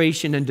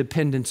consecration and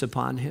dependence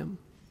upon Him.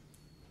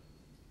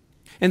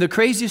 And the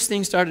craziest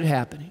thing started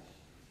happening.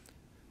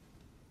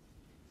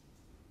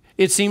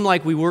 It seemed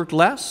like we worked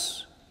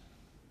less.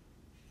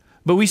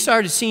 But we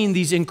started seeing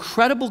these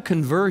incredible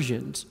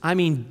conversions. I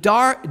mean,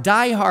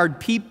 die-hard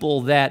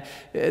people that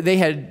they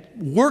had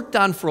worked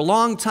on for a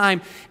long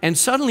time, and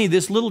suddenly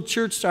this little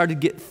church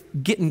started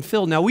getting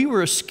filled. Now, we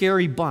were a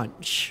scary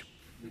bunch.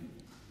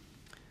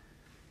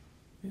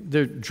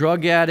 They're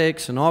drug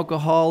addicts and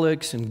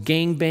alcoholics and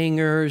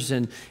gangbangers,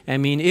 and I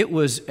mean,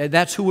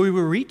 that's who we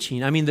were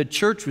reaching. I mean, the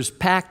church was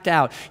packed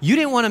out. You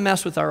didn't want to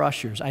mess with our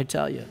ushers, I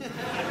tell you.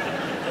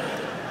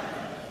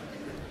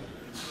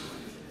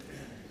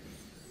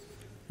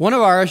 One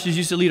of our ushers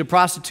used to lead a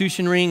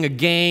prostitution ring, a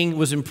gang,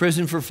 was in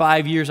prison for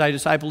 5 years. I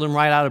discipled him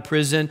right out of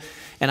prison.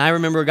 And I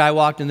remember a guy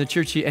walked in the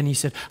church and he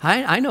said,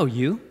 I know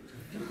you.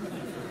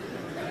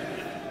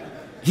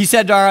 He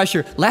said to our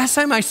usher, last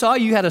time I saw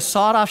you, you had a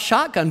sawed-off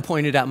shotgun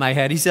pointed at my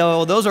head. He said,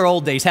 oh, those are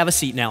old days. Have a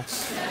seat now.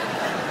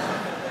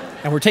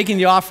 And we're taking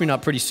the offering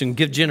up pretty soon.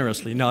 Give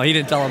generously. No, he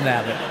didn't tell him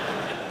that.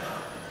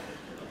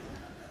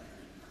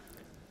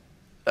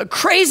 But a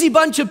crazy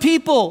bunch of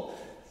people.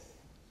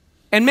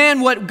 And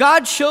man, what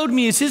God showed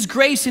me is His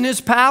grace and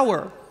His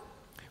power.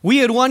 We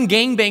had one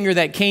gangbanger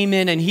that came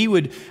in and he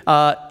would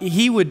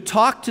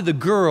talk to the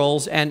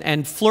girls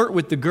and flirt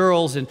with the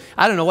girls. And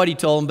I don't know what he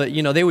told them, but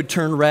they would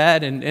turn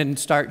red and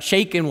start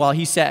shaking while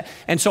he sat.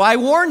 And so I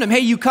warned him,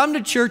 hey, you come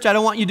to church, I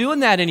don't want you doing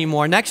that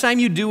anymore. Next time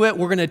you do it,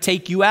 we're going to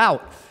take you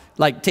out.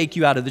 Like take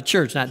you out of the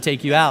church, not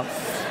take you out.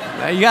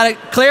 You got to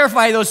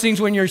clarify those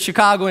things when you're in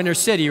Chicago inner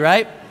city,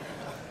 right?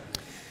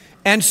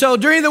 And so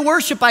during the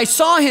worship, I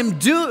saw him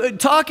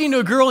talking to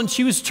a girl, and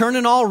she was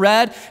turning all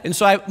red. And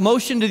so I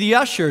motioned to the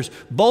ushers,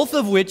 both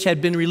of which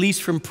had been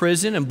released from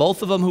prison, and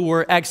both of them who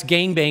were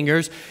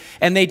ex-gangbangers.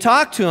 And they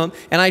talked to him,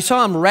 and I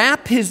saw him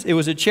it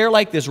was a chair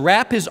like this,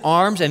 wrap his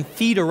arms and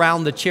feet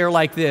around the chair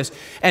like this.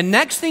 And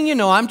next thing you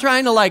know, I'm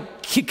trying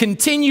to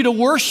continue to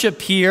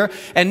worship here.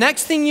 And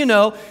next thing you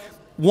know,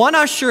 one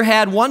usher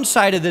had one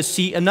side of the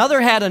seat,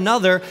 another had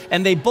another,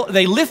 and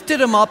they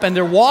lifted him up and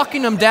they're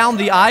walking him down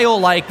the aisle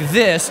like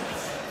this.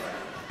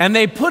 And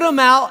they put him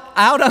out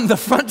on the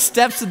front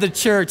steps of the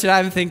church. And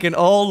I'm thinking,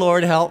 oh,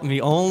 Lord, help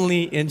me,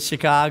 only in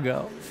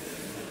Chicago.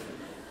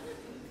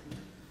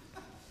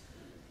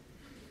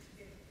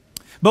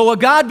 But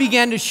what God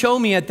began to show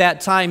me at that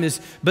time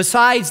is,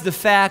 besides the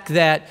fact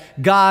that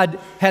God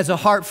has a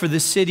heart for the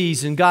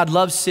cities and God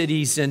loves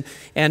cities, and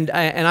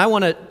I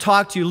want to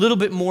talk to you a little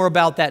bit more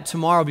about that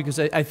tomorrow because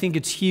I think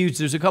it's huge.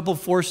 There's a couple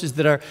forces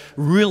that are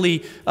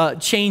really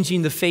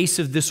changing the face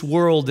of this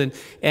world,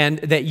 and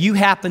that you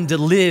happen to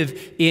live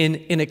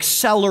in an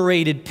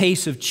accelerated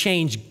pace of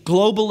change.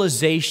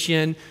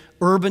 Globalization,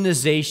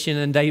 urbanization,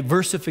 and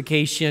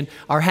diversification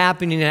are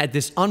happening at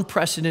this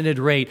unprecedented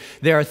rate.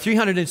 There are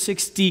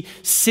 360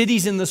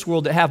 cities in this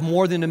world that have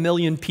more than 1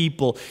 million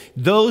people.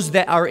 Those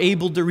that are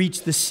able to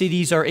reach the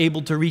cities are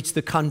able to reach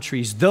the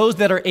countries. Those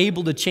that are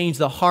able to change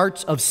the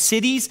hearts of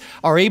cities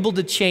are able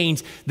to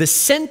change the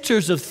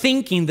centers of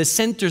thinking, the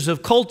centers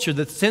of culture,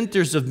 the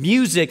centers of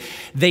music.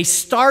 They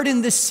start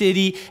in the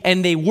city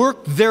and they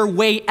work their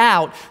way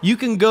out. You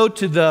can go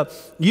to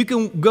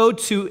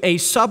a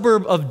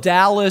suburb of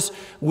Dallas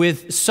with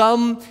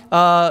some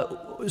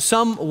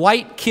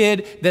white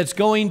kid that's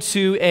going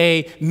to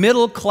a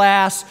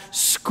middle-class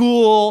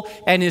school,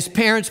 and his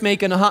parents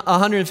making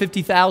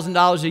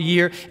 $150,000 a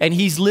year, and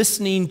he's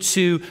listening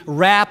to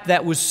rap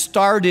that was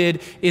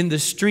started in the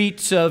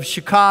streets of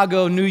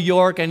Chicago, New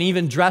York, and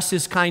even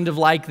dresses kind of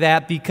like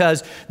that,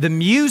 because the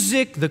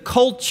music, the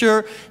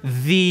culture,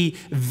 the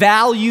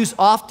values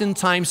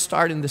oftentimes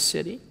start in the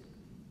city.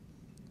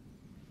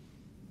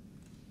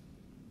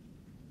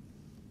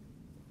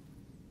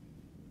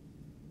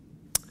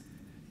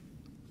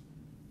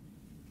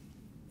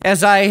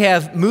 As I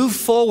have moved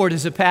forward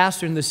as a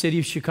pastor in the city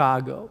of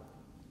Chicago,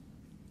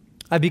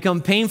 I've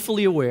become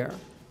painfully aware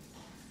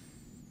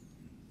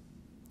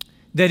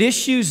that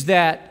issues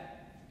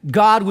that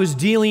God was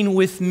dealing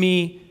with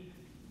me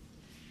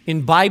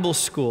in Bible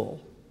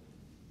school,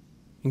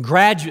 in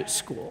graduate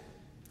school,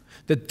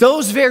 that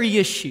those very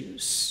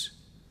issues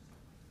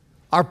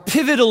are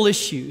pivotal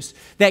issues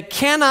that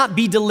cannot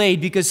be delayed,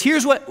 because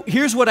here's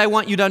what I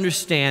want you to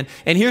understand,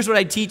 and here's what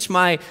I teach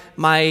my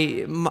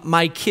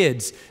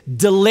kids.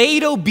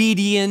 Delayed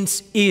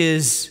obedience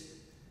is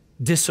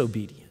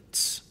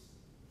disobedience.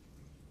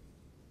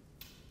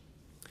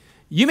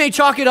 You may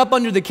chalk it up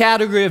under the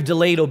category of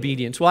delayed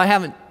obedience. Well, I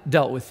haven't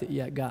dealt with it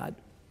yet, God.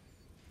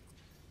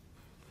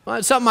 Well,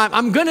 it's something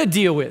I'm going to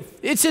deal with.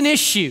 It's an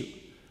issue.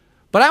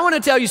 But I want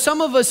to tell you, some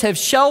of us have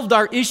shelved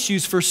our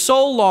issues for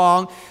so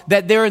long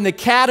that they're in the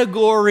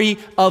category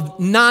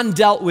of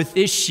non-dealt with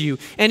issue.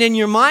 And in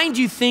your mind,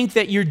 you think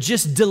that you're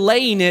just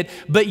delaying it,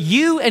 but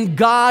you and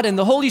God and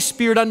the Holy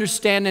Spirit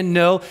understand and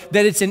know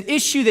that it's an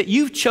issue that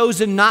you've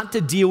chosen not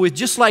to deal with,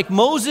 just like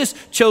Moses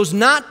chose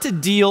not to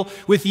deal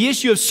with the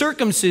issue of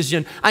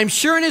circumcision. I'm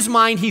sure in his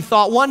mind he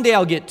thought, one day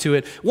I'll get to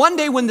it. One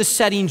day when the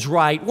setting's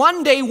right.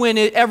 One day when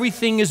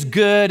everything is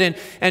good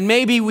and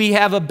maybe we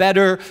have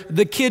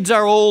the kids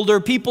are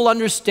older, people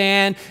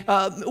understand,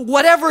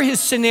 whatever his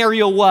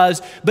scenario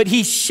was, but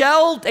he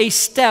shelved a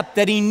step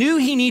that he knew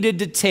he needed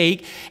to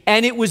take,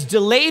 and it was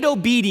delayed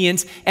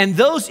obedience. And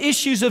those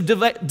issues of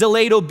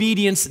delayed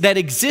obedience that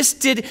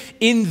existed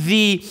in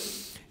the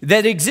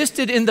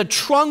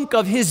trunk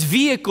of his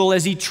vehicle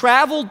as he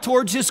traveled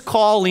towards his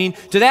calling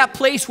to that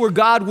place where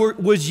God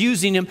was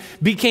using him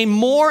became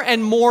more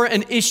and more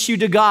an issue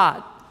to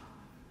God.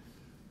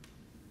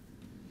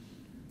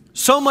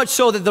 So much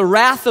so that the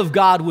wrath of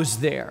God was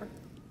there.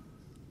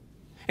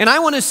 And I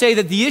want to say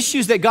that the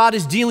issues that God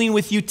is dealing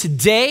with you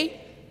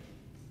today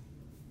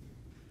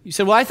You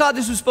said, well, I thought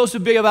this was supposed to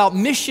be about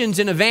missions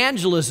and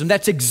evangelism.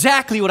 That's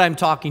exactly what I'm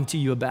talking to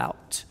you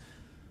about.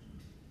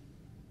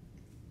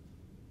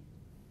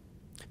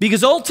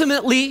 Because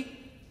ultimately,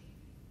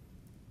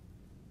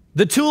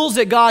 the tools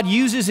that God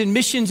uses in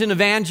missions and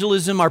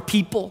evangelism are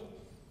people.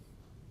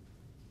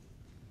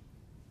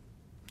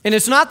 And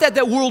it's not that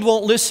the world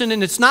won't listen,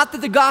 and it's not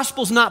that the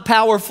gospel's not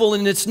powerful,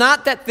 and it's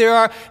not that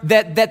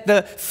that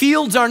the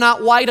fields are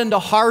not white unto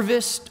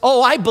harvest.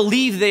 Oh, I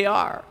believe they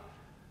are.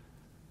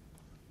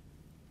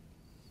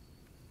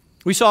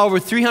 We saw over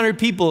 300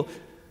 people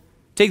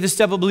take the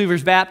step of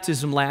believer's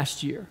baptism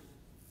last year.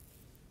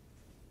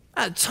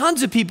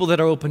 Tons of people that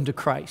are open to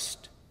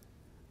Christ.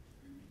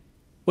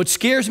 What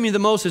scares me the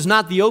most is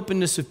not the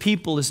openness of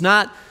people, is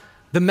not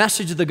the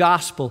message of the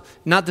gospel,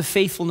 not the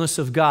faithfulness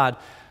of God.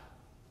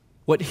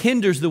 What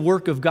hinders the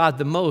work of God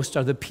the most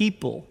are the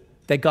people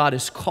that God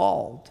has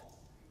called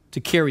to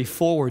carry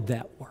forward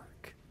that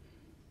work.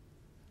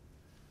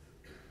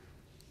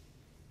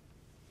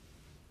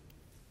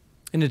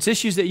 And it's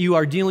issues that you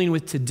are dealing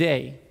with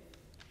today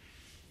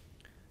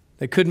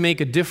that could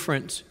make a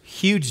difference,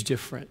 huge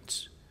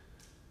difference,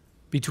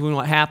 between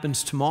what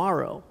happens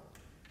tomorrow,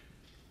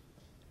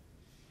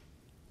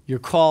 your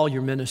call,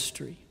 your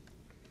ministry.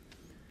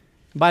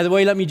 By the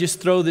way, let me just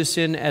throw this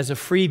in as a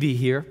freebie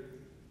here.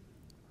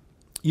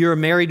 You're a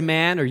married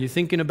man or you're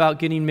thinking about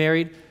getting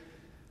married.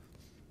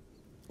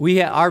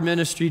 Our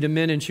ministry to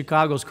men in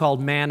Chicago is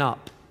called Man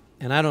Up.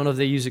 And I don't know if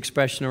they use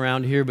expression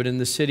around here, but in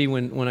the city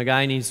when a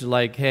guy needs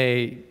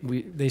to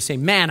they say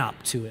man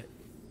up to it.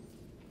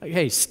 Like,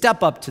 hey,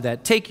 step up to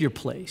that. Take your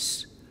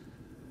place.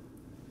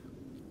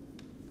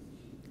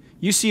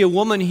 You see a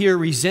woman here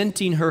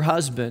resenting her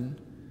husband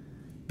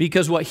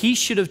because what he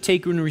should have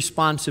taken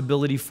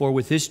responsibility for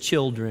with his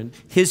children,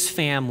 his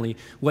family,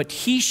 what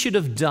he should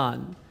have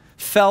done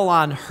fell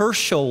on her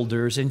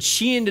shoulders, and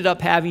she ended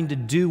up having to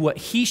do what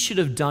he should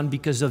have done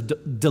because of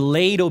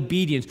delayed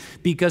obedience.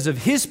 Because of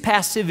his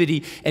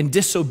passivity and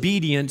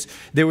disobedience,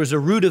 there was a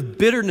root of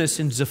bitterness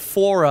in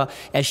Zephora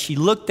as she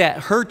looked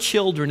at her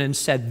children and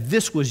said,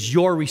 this was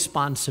your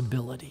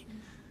responsibility,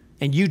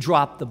 and you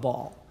dropped the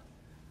ball.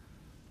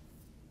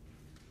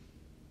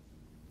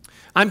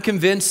 I'm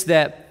convinced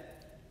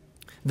that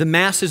the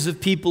masses of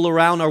people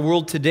around our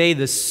world today,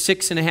 the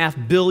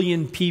 6.5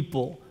 billion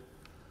people,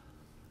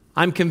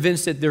 I'm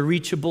convinced that they're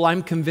reachable.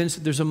 I'm convinced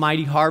that there's a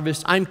mighty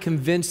harvest. I'm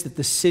convinced that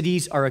the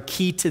cities are a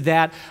key to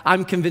that.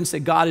 I'm convinced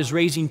that God is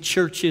raising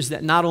churches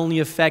that not only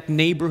affect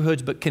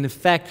neighborhoods, but can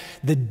affect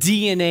the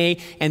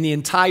DNA and the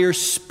entire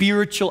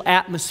spiritual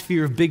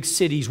atmosphere of big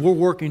cities. We're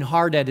working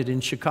hard at it in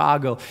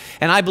Chicago.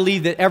 And I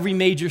believe that every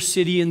major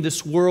city in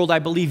this world, I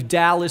believe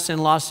Dallas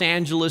and Los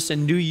Angeles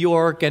and New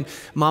York and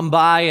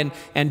Mumbai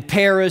and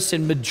Paris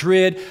and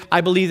Madrid,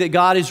 I believe that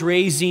God is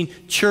raising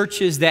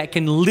churches that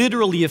can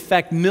literally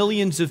affect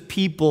millions of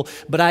people.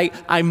 But I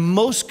am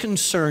most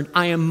concerned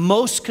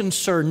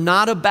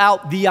not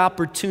about the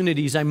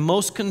opportunities. I'm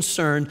most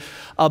concerned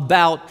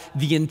about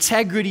the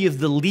integrity of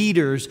the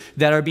leaders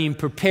that are being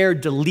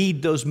prepared to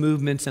lead those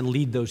movements and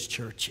lead those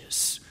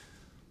churches.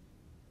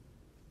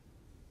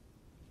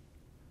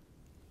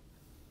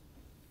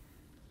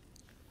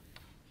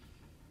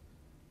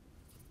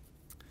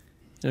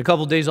 In a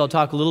couple of days, I'll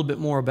talk a little bit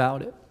more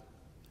about it.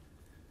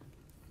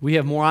 We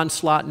have more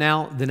onslaught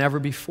now than ever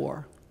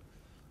before.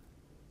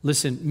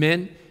 Listen,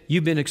 men,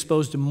 you've been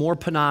exposed to more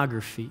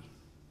pornography.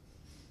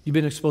 You've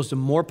been exposed to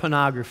more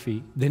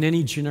pornography than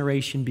any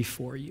generation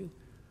before you.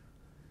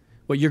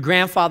 What your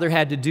grandfather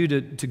had to do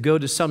to go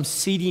to some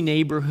seedy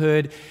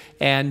neighborhood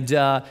and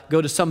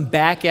go to some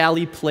back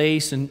alley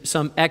place and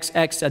some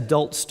XX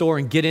adult store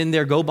and get in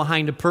there, go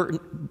behind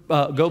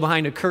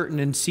a curtain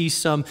and see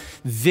some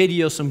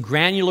video, some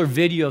granular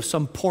video of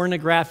some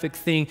pornographic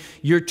thing.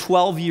 Your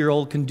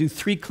 12-year-old can do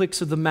 3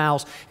 clicks of the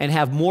mouse and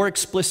have more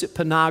explicit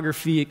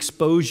pornography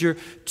exposure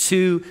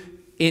to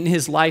in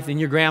his life than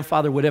your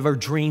grandfather would ever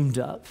dreamed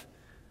of.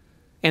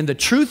 And the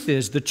truth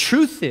is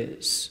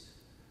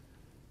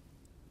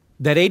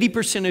that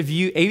 80%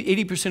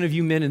 of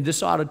you men in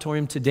this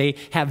auditorium today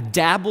have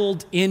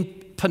dabbled in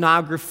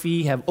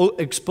pornography, have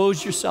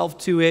exposed yourself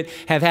to it,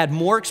 have had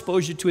more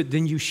exposure to it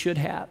than you should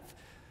have.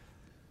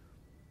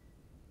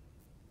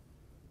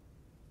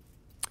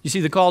 You see,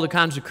 the call to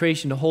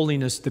consecration, to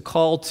holiness, the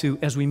call to,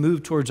 as we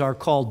move towards our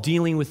call,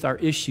 dealing with our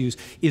issues,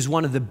 is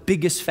one of the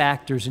biggest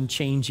factors in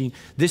changing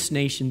this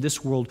nation,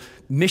 this world.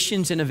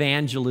 Missions and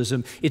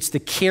evangelism, it's the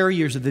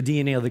carriers of the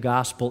DNA of the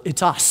gospel.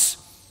 It's us.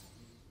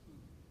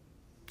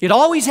 It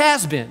always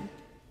has been.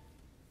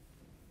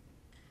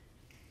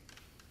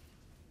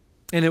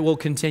 And it will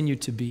continue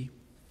to be.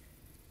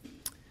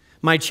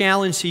 My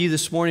challenge to you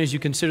this morning as you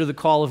consider the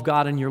call of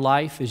God in your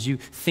life, as you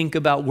think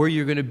about where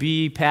you're going to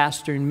be,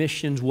 pastor in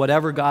missions,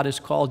 whatever God has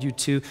called you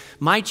to,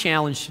 my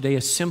challenge today,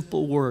 a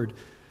simple word.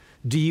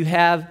 Do you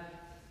have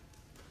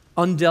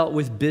undealt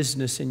with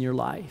business in your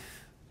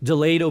life?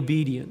 Delayed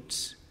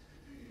obedience?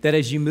 That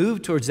as you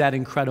move towards that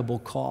incredible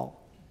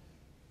call,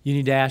 you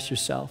need to ask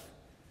yourself,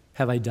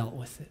 have I dealt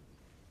with it?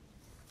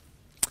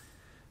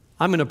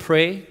 I'm going to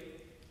pray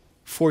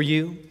for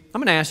you. I'm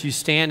going to ask you to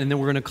stand, and then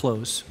we're going to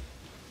close.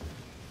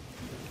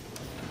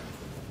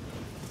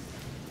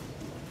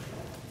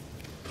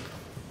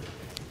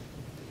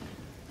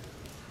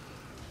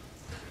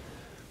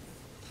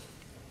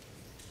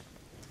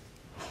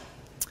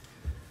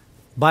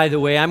 By the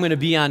way, I'm going to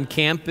be on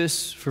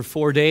campus for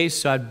 4 days,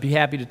 so I'd be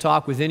happy to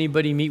talk with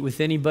anybody, meet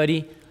with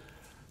anybody.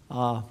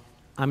 I'm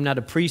not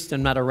a priest,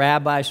 I'm not a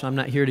rabbi, so I'm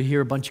not here to hear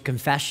a bunch of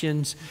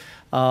confessions.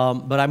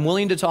 But I'm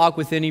willing to talk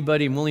with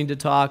anybody. I'm willing to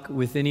talk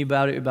with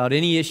anybody about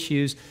any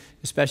issues,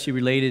 especially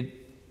related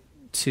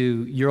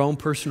to your own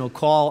personal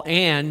call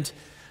and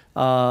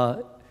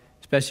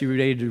especially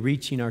related to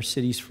reaching our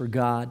cities for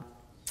God.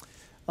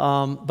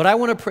 But I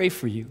want to pray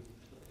for you.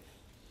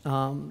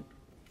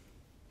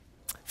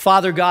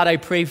 Father God, I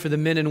pray for the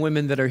men and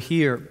women that are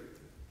here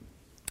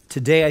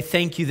today. I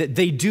thank you that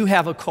they do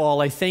have a call.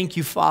 I thank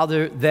you,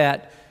 Father,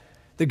 that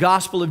the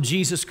gospel of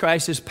Jesus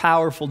Christ is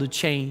powerful to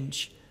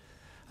change.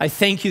 I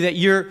thank you that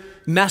your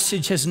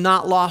message has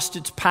not lost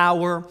its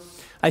power.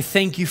 I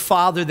thank you,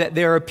 Father, that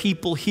there are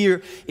people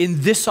here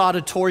in this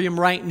auditorium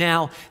right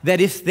now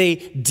that if they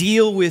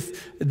deal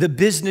with the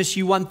business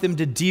you want them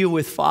to deal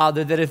with,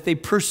 Father, that if they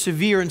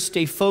persevere and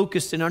stay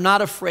focused and are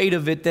not afraid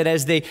of it, that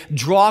as they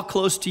draw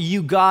close to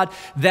you, God,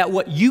 that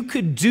what you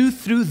could do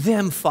through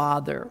them,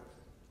 Father,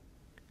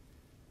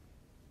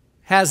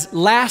 has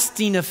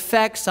lasting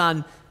effects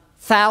on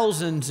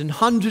thousands and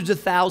hundreds of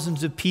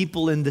thousands of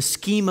people in the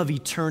scheme of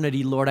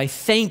eternity, Lord. I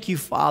thank you,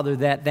 Father,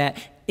 that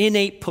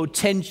innate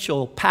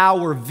potential,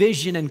 power,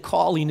 vision, and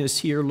calling is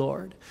here,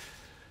 Lord.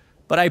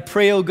 But I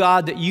pray, oh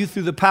God, that you,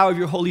 through the power of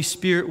your Holy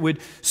Spirit, would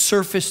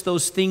surface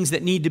those things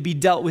that need to be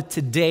dealt with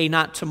today,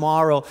 not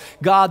tomorrow.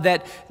 God,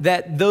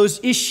 that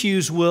those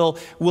issues will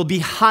be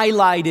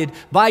highlighted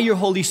by your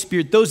Holy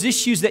Spirit. Those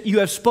issues that you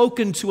have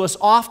spoken to us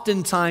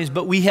oftentimes,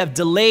 but we have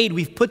delayed,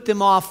 we've put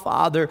them off,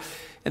 Father.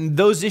 And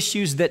those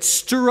issues that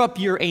stir up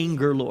your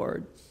anger,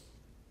 Lord,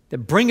 that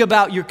bring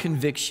about your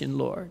conviction,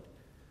 Lord.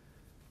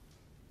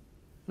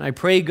 And I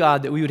pray,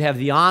 God, that we would have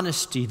the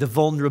honesty, the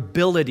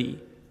vulnerability,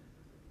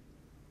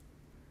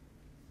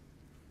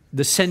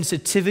 the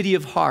sensitivity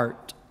of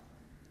heart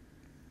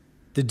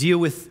to deal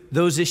with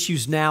those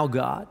issues now,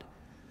 God,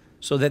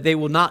 so that they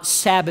will not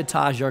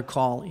sabotage our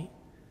calling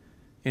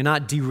and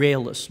not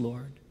derail us,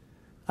 Lord.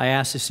 I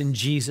ask this in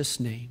Jesus'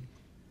 name.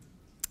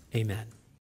 Amen.